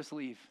easier to just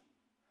leave.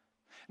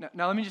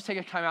 Now let me just take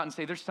a time out and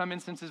say there's some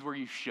instances where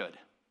you should.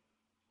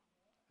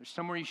 There's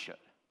somewhere you should,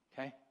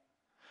 okay?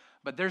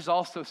 But there's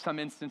also some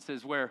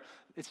instances where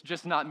it's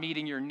just not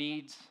meeting your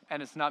needs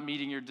and it's not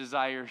meeting your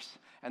desires,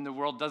 and the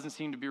world doesn't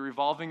seem to be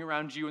revolving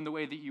around you in the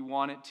way that you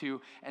want it to.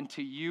 And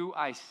to you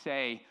I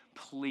say,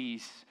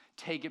 please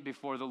take it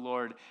before the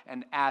Lord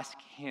and ask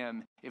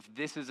him if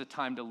this is a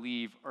time to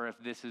leave or if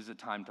this is a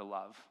time to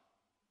love.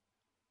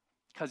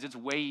 Because it's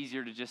way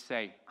easier to just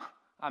say,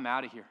 I'm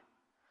out of here,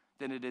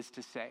 than it is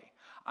to say,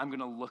 I'm going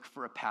to look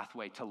for a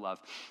pathway to love.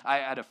 I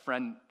had a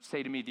friend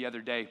say to me the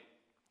other day,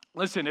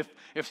 listen,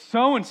 if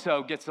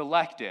so-and-so gets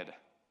elected,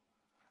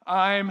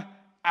 I'm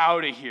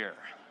out of here.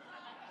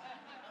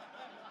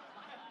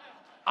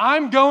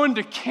 I'm going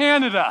to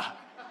Canada.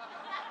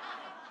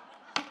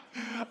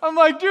 I'm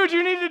like, dude,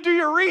 you need to do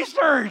your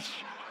research.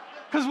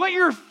 Because what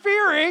you're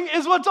fearing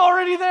is what's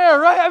already there,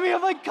 right? I mean,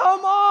 I'm like,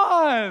 come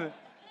on.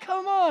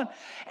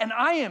 And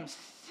I am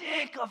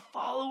sick of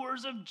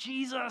followers of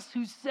Jesus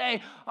who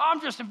say,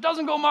 if it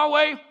doesn't go my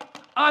way,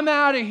 I'm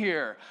out of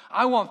here.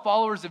 I want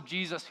followers of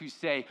Jesus who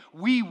say,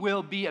 we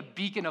will be a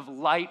beacon of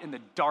light in the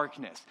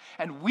darkness,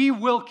 and we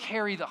will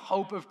carry the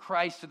hope of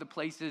Christ to the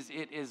places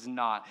it is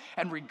not.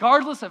 And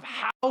regardless of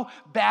how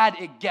bad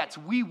it gets,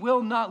 we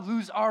will not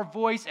lose our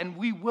voice, and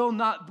we will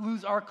not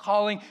lose our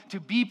calling to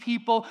be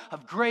people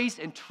of grace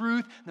and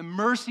truth, the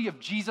mercy of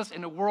Jesus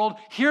in a world,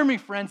 hear me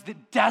friends,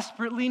 that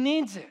desperately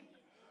needs it.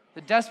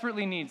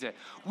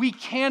 We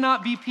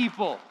cannot be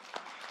people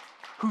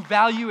who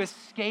value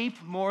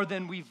escape more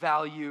than we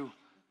value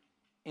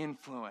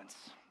influence.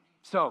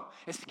 So,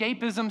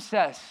 escapism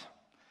says,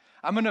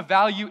 I'm going to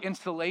value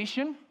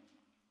insulation.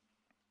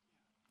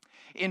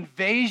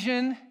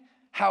 Invasion,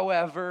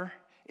 however,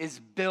 is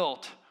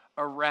built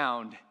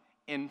around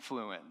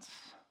influence.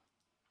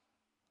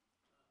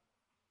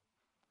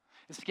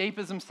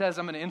 Escapism says,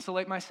 I'm going to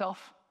insulate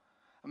myself.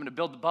 I'm going to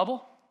build the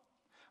bubble.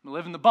 I'm going to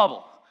live in the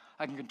bubble.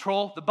 I can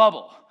control the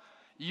bubble.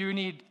 You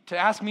need to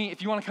ask me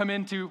if you want to come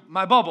into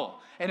my bubble.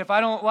 And if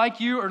I don't like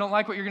you or don't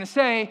like what you're going to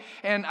say,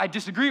 and I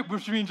disagree,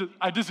 which means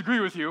I disagree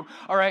with you,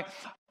 all right,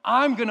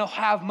 I'm going to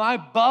have my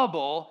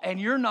bubble, and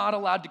you're not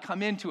allowed to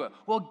come into it.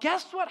 Well,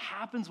 guess what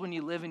happens when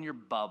you live in your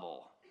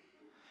bubble?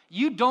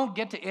 You don't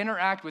get to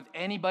interact with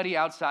anybody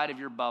outside of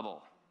your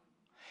bubble.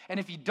 And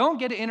if you don't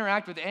get to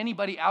interact with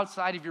anybody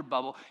outside of your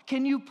bubble,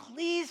 can you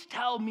please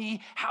tell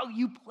me how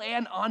you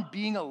plan on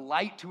being a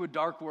light to a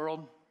dark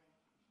world?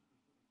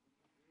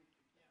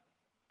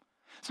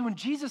 So when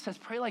Jesus says,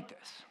 pray like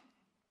this,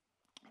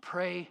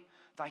 pray,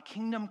 thy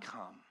kingdom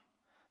come,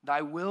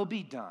 thy will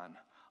be done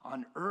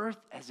on earth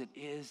as it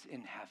is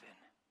in heaven.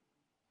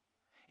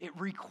 It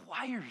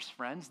requires,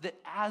 friends, that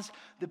as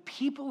the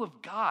people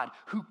of God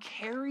who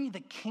carry the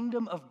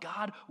kingdom of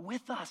God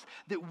with us,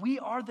 that we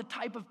are the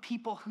type of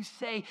people who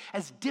say,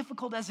 as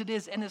difficult as it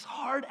is and as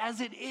hard as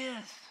it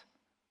is,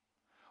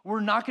 we're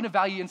not going to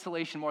value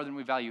insulation more than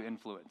we value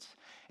influence.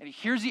 And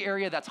here's the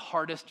area that's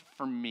hardest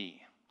for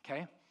me,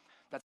 okay?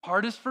 That's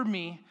hardest for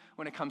me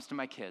when it comes to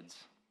my kids.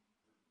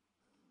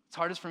 It's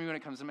hardest for me when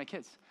it comes to my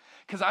kids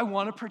because I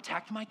want to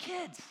protect my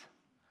kids.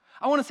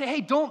 I want to say,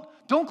 hey, don't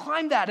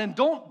climb that and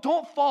don't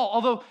fall.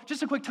 Although,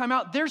 just a quick time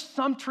out, there's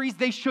some trees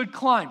they should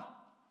climb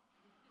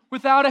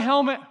without a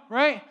helmet,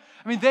 right?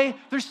 I mean,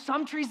 there's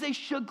some trees they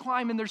should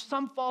climb and there's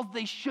some falls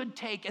they should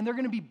take, and they're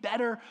going to be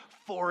better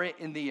for it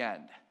in the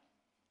end.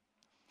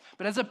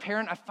 But as a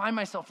parent, I find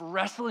myself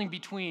wrestling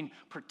between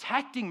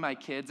protecting my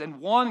kids and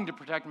wanting to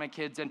protect my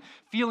kids and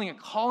feeling a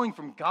calling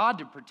from God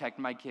to protect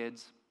my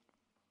kids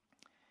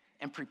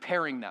and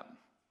preparing them.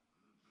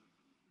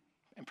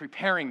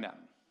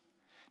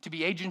 To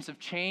be agents of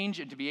change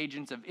and to be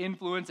agents of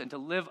influence and to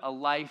live a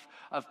life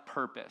of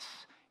purpose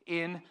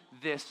in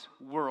this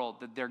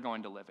world that they're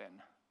going to live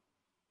in.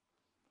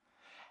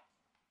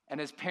 And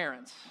as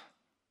parents,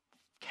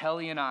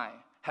 Kelly and I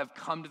have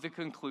come to the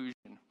conclusion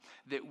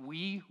that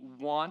we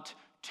want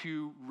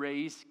to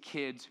raise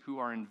kids who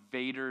are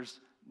invaders,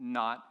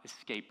 not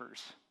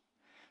escapers.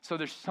 So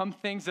there's some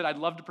things that I'd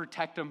love to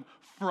protect them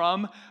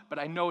from, but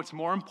I know it's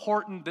more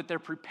important that they're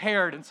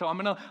prepared. And so I'm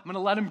gonna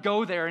let them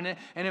go there, and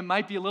it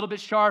might be a little bit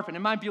sharp, and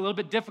it might be a little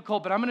bit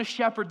difficult, but I'm gonna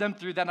shepherd them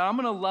through that, and I'm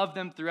gonna love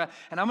them through that,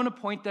 and I'm gonna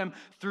point them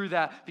through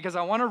that, because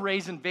I wanna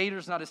raise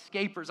invaders, not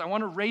escapers. I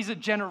wanna raise a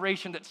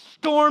generation that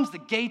storms the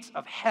gates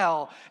of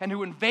hell and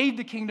who invade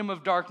the kingdom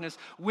of darkness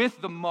with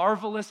the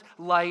marvelous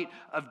light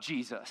of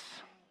Jesus.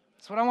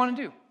 That's what I want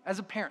to do as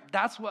a parent.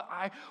 That's what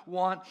I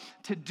want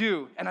to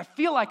do. And I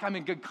feel like I'm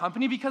in good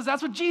company because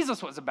that's what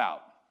Jesus was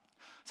about.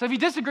 So if you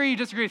disagree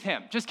with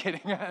him. Just kidding.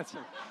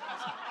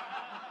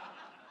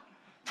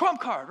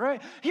 Trump card,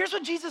 right? Here's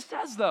what Jesus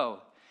says, though.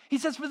 He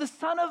says, for the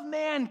Son of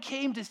Man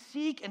came to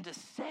seek and to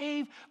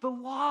save the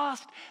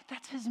lost.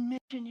 That's his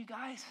mission, you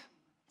guys.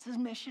 It's his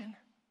mission.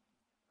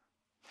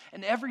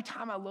 And every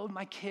time I load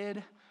my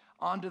kid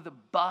onto the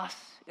bus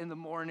in the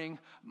morning,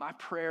 my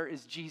prayer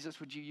is, Jesus,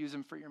 would you use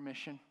him for your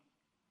mission?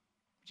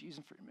 Would you use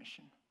him for your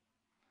mission?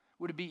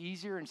 Would it be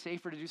easier and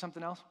safer to do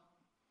something else?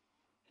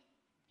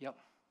 Yep.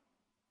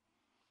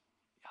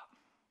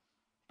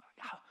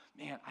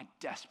 Man, I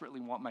desperately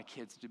want my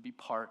kids to be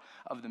part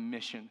of the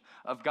mission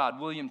of God.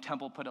 William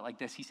Temple put it like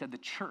this. He said, the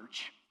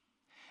church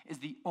is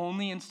the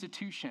only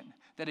institution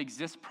that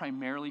exists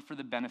primarily for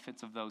the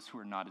benefits of those who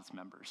are not its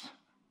members.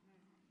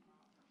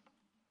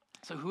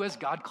 So who has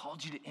God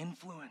called you to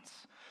influence?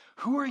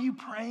 Who are you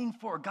praying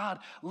for? God,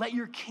 let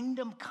your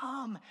kingdom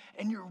come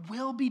and your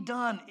will be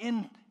done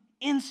in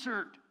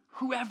insert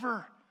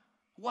whoever,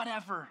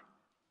 whatever,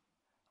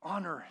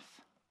 on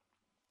earth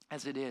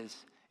as it is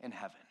in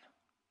heaven.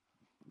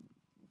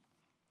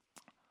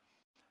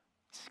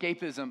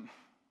 Escapism.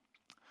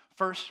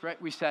 First, right,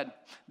 we said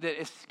that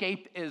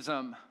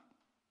escapism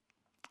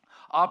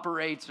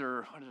operates,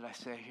 or what did I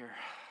say here?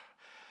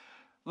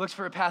 Looks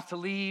for a path to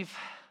leave.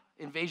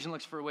 Invasion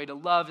looks for a way to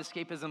love.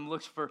 Escapism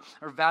looks for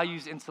or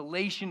values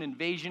insulation.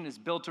 Invasion is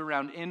built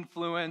around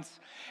influence.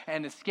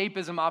 And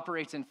escapism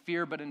operates in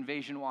fear, but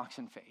invasion walks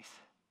in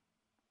faith.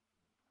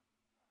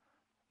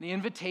 The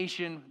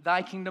invitation,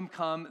 thy kingdom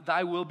come,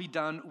 thy will be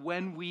done,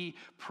 when we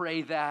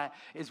pray that,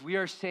 is we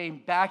are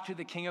saying back to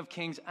the King of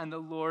Kings and the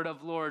Lord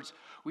of Lords,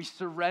 we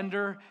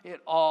surrender it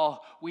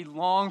all. We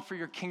long for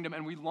your kingdom,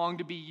 and we long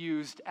to be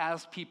used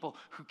as people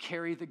who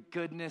carry the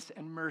goodness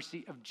and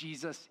mercy of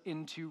Jesus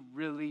into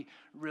really,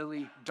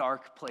 really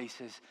dark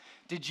places.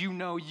 Did you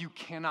know you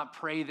cannot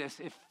pray this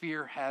if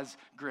fear has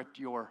gripped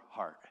your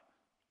heart?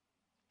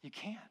 You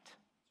can't.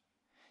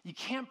 You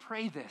can't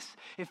pray this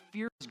if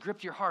fear has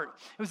gripped your heart.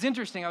 It was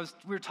interesting.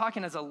 We were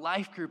talking as a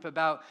life group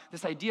about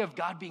this idea of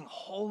God being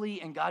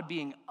holy and God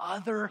being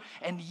other,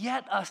 and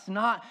yet us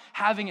not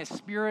having a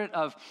spirit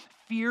of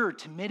fear or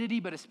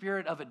timidity, but a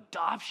spirit of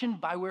adoption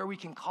by where we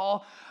can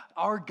call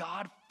our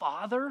God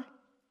Father.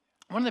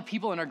 One of the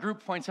people in our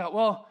group points out,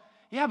 well,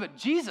 yeah, but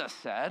Jesus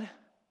said,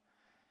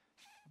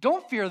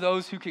 don't fear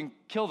those who can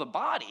kill the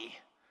body,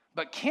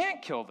 but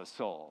can't kill the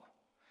soul.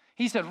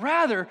 He said,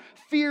 rather,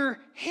 fear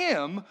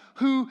him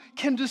who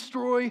can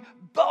destroy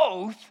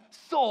both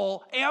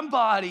soul and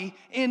body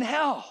in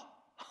hell.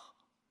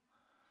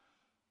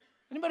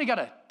 Anybody got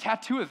a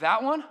tattoo of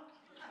that one?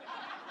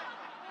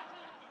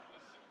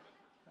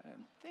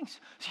 Thanks.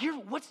 So here,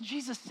 what's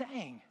Jesus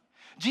saying?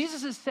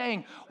 Jesus is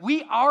saying,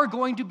 we are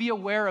going to be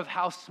aware of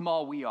how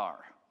small we are.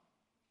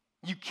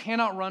 You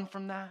cannot run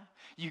from that.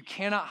 You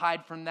cannot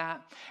hide from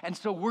that. And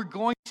so we're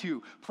going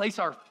to place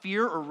our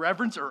fear or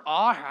reverence or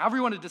awe, however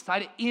you want to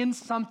decide it, in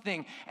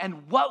something.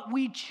 And what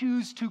we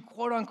choose to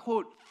quote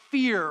unquote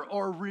fear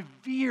or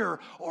revere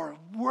or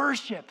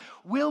worship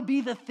will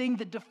be the thing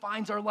that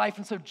defines our life.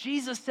 And so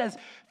Jesus says,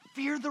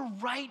 fear the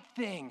right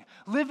thing.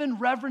 Live in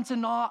reverence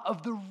and awe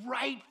of the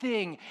right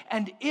thing.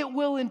 And it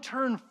will in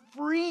turn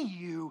free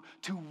you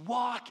to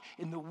walk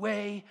in the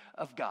way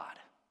of God.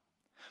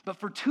 But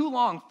for too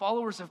long,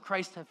 followers of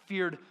Christ have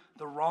feared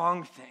the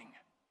wrong thing.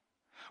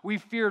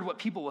 We've feared what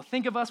people will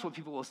think of us, what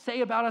people will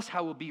say about us,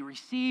 how we'll be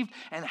received,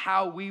 and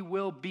how we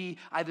will be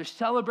either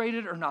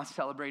celebrated or not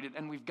celebrated.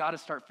 And we've got to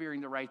start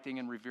fearing the right thing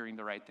and revering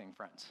the right thing,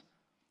 friends.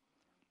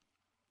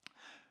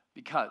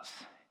 Because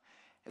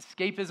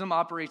escapism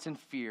operates in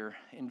fear.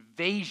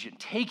 Invasion,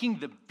 taking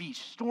the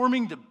beach,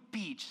 storming the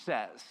beach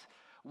says,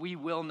 we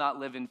will not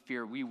live in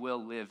fear, we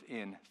will live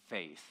in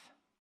faith.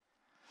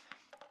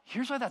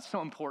 Here's why that's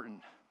so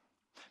important.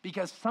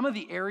 Because some of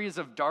the areas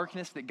of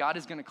darkness that God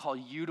is going to call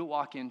you to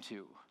walk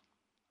into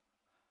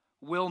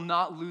will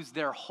not lose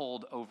their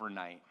hold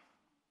overnight.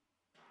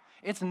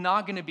 It's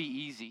not going to be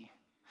easy.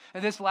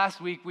 And this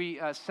last week we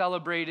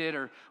celebrated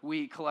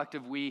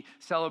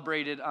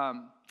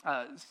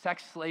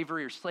sex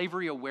slavery or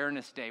Slavery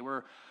Awareness Day,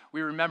 where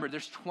we remember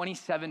there's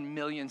 27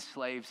 million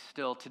slaves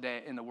still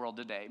today in the world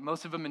today.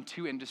 Most of them in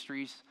two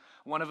industries.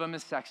 One of them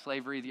is sex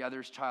slavery, the other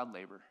is child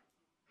labor.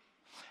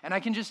 And I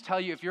can just tell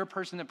you, if you're a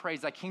person that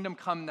prays, thy kingdom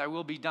come, thy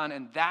will be done,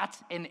 and that's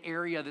an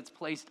area that's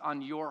placed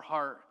on your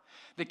heart,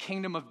 the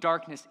kingdom of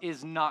darkness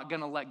is not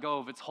going to let go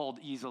of its hold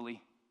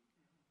easily.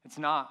 It's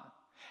not.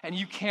 And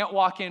you can't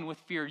walk in with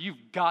fear.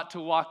 You've got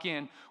to walk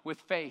in with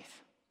faith.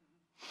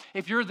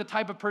 If you're the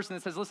type of person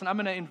that says, listen, I'm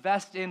going to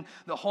invest in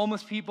the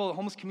homeless people, the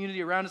homeless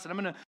community around us, and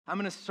I'm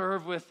going to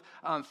serve with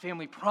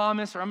Family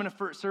Promise, or I'm going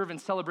to serve and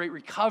celebrate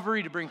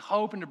recovery to bring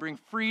hope and to bring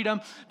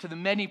freedom to the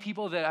many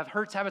people that have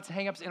hurts, habits, and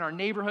hang-ups in our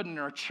neighborhood and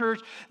in our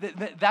church,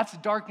 that's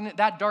darkness.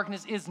 That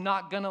darkness is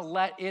not going to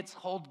let its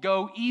hold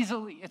go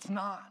easily. It's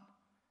not.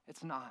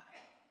 It's not.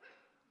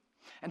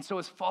 And so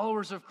as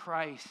followers of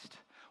Christ,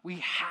 we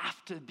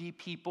have to be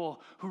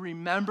people who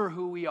remember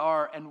who we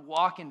are and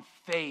walk in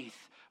faith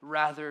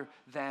rather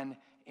than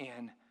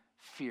in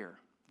fear.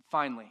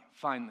 Finally,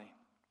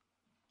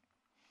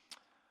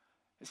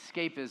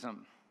 escapism.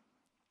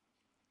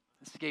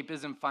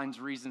 Escapism finds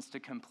reasons to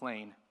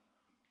complain.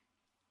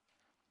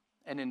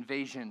 And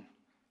invasion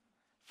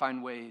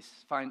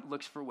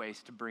looks for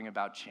ways to bring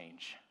about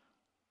change.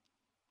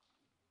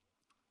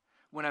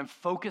 When I'm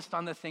focused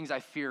on the things I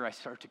fear, I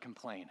start to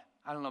complain.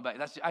 I don't know about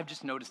that. I've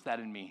just noticed that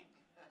in me.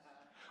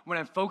 When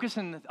I'm focused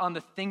on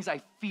the things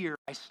I fear,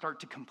 I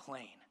start to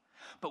complain.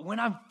 But when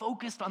I'm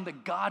focused on the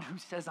God who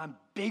says I'm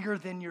bigger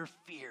than your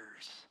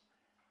fears,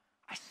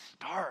 I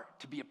start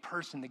to be a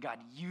person that God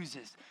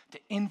uses to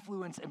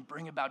influence and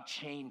bring about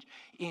change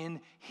in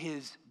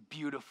his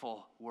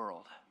beautiful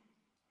world.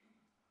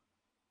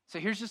 So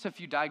here's just a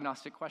few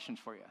diagnostic questions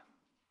for you.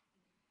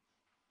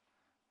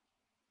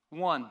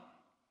 1,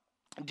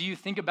 do you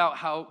think about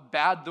how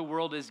bad the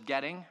world is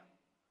getting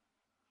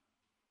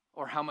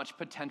or how much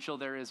potential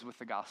there is with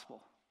the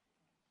gospel?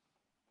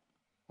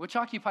 Which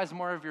occupies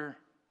more of your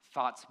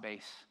thought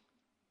space?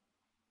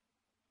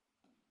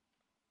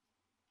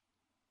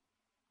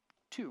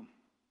 2,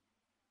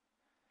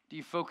 do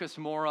you focus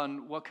more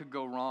on what could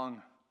go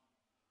wrong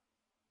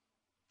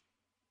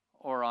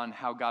or on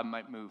how God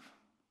might move?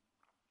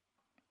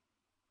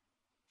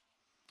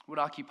 What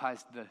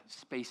occupies the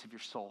space of your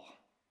soul?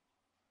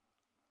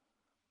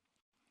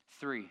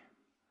 3,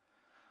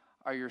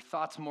 are your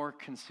thoughts more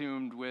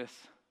consumed with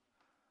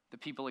the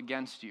people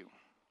against you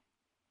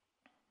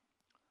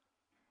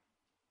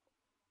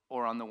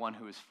or on the one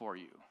who is for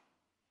you?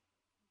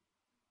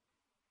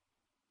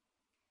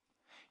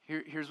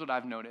 Here's what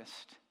I've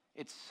noticed.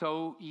 It's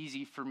so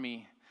easy for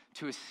me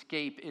to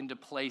escape into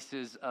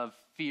places of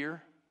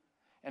fear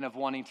and of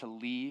wanting to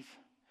leave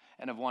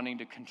and of wanting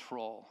to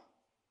control,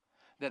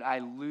 that I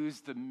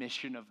lose the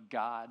mission of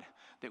God,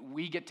 that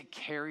we get to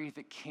carry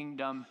the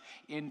kingdom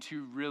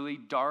into really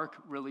dark,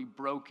 really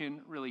broken,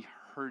 really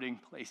hurting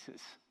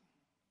places.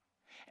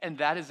 And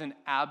that is an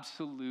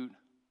absolute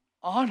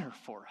honor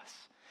for us.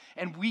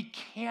 And we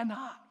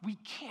cannot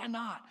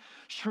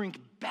shrink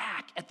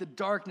back at the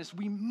darkness.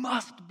 We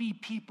must be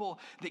people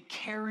that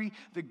carry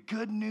the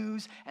good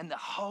news and the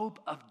hope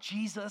of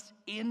Jesus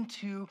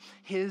into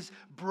his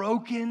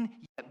broken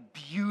yet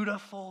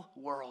beautiful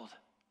world.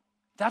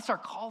 That's our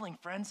calling,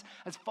 friends.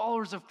 As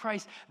followers of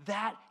Christ,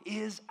 that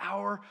is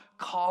our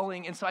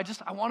calling. And so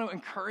I want to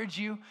encourage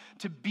you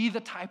to be the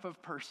type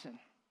of person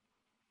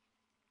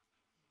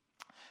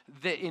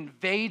that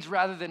invades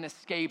rather than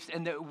escapes,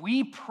 and that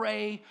we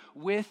pray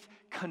with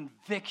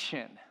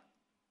conviction.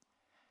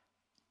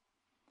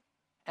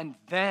 And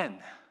then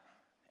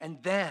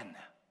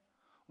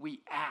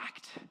we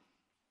act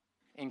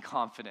in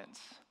confidence.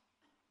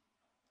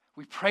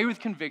 We pray with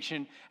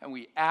conviction and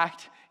we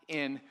act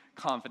in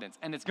confidence.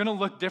 And it's going to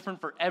look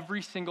different for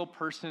every single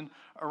person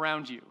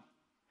around you.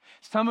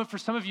 For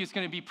some of you, it's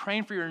going to be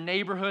praying for your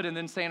neighborhood and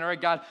then saying, all right,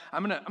 God,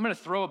 I'm going to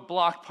throw a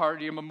block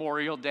party on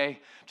Memorial Day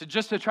to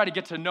try to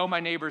get to know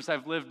my neighbors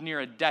I've lived near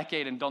a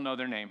decade and don't know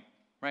their name.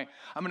 Right?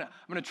 I'm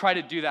gonna try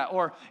to do that.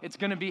 Or it's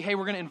gonna be, hey,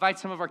 we're gonna invite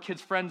some of our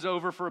kids' friends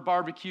over for a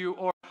barbecue,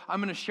 or I'm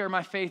gonna share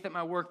my faith at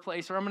my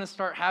workplace, or I'm gonna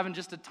start having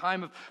just a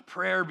time of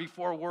prayer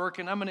before work,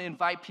 and I'm gonna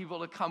invite people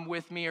to come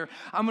with me, or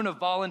I'm gonna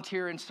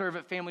volunteer and serve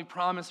at Family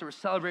Promise, or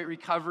celebrate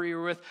recovery,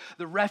 or with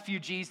the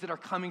refugees that are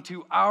coming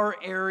to our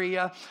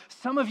area.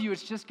 Some of you,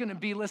 it's just gonna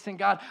be, listen,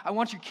 God, I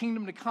want your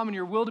kingdom to come and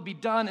your will to be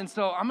done, and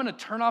so I'm gonna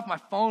turn off my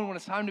phone when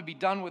it's time to be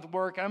done with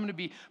work, and I'm gonna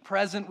be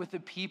present with the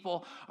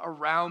people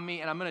around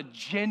me, and I'm gonna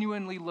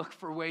genuinely look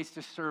for ways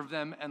to serve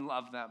them and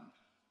love them.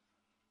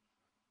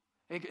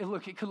 It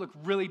could look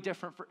really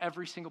different for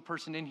every single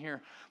person in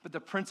here, but the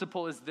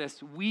principle is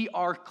this: we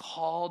are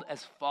called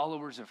as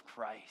followers of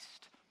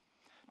Christ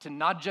to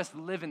not just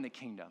live in the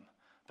kingdom,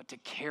 but to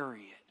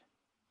carry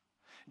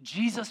it.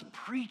 Jesus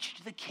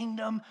preached the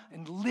kingdom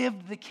and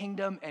lived the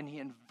kingdom, and he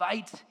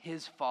invites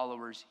his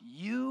followers,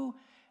 you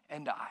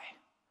and I,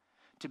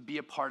 to be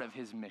a part of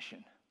his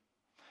mission.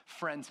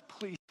 Friends,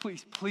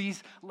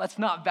 please, let's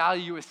not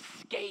value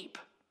escape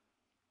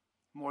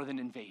more than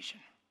invasion.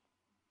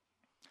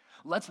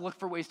 Let's look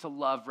for ways to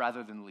love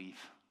rather than leave.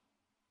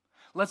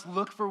 Let's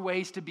look for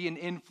ways to be an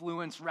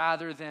influence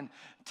rather than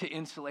to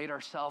insulate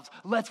ourselves.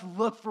 Let's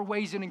look for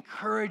ways and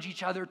encourage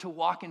each other to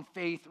walk in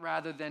faith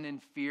rather than in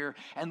fear.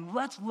 And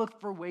let's look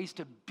for ways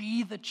to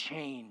be the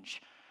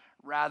change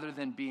rather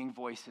than being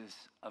voices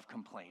of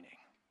complaining.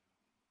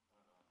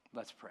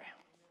 Let's pray.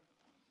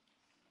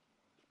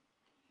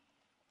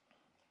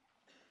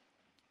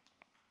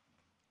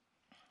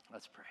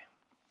 Let's pray.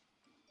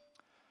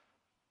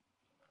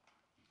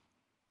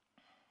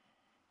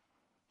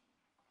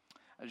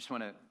 I just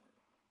want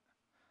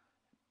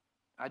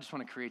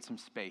to create some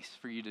space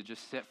for you to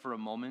just sit for a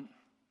moment.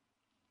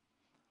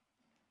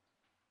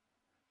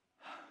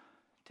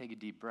 Take a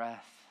deep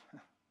breath.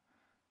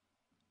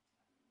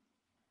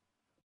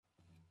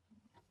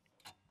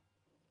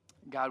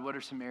 God, what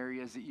are some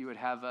areas that you would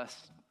have us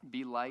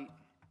be light?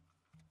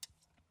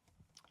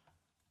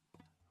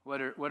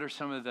 What are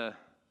some of the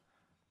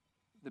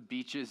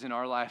beaches in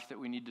our life that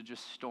we need to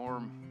just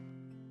storm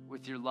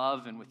with your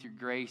love and with your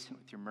grace and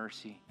with your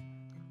mercy?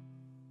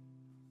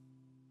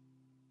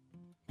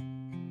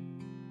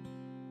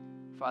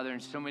 Father, in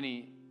so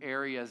many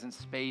areas and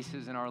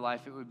spaces in our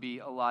life, it would be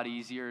a lot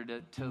easier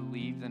to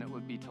leave than it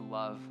would be to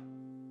love.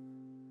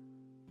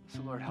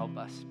 So Lord, help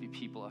us be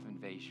people of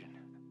invasion.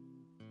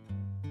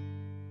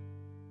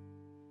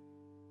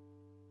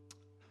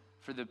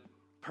 For the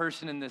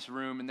person in this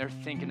room and they're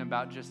thinking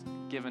about just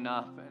giving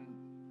up and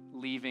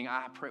leaving,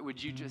 I pray,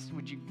 would you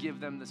give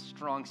them the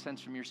strong sense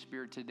from your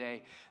Spirit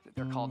today that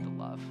they're called to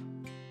love?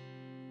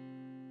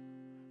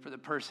 For the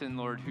person,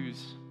 Lord,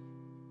 who's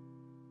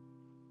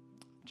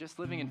just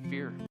living in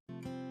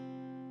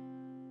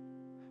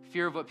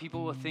fear of what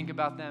people will think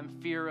about them,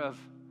 fear of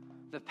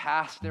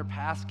their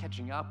past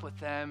catching up with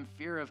them,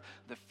 fear of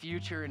the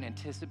future and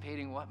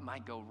anticipating what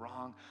might go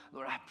wrong.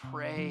 Lord, I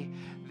pray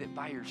that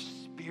by your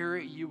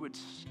Spirit you would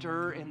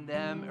stir in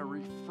them a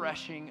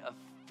refreshing of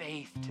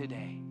faith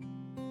today.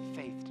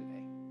 Faith today.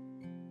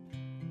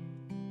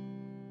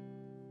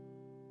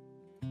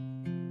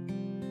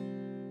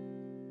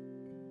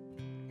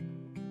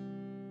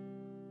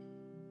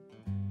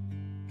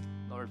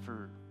 Lord,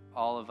 for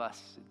all of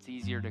us, it's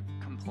easier to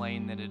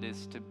complain than it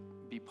is to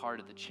be part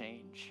of the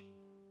change.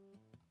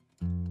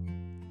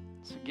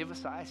 So give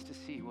us eyes to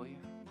see, will you,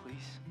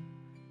 please?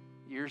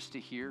 Ears to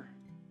hear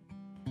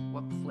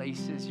what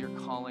places you're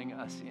calling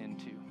us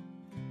into.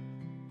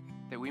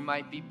 That we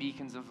might be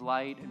beacons of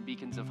light and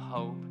beacons of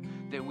hope.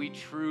 That we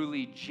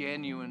truly,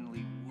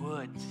 genuinely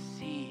would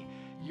see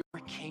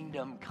your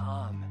kingdom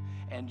come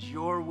and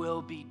your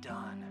will be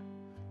done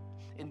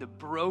in the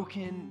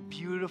broken,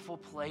 beautiful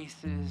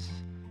places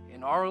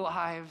in our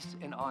lives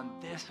and on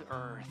this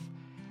earth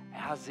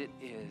as it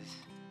is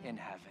in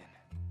heaven.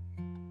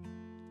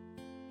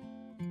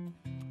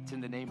 It's in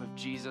the name of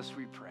Jesus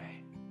we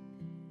pray.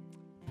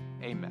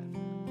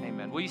 Amen.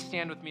 Amen. Will you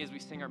stand with me as we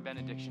sing our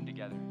benediction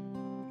together?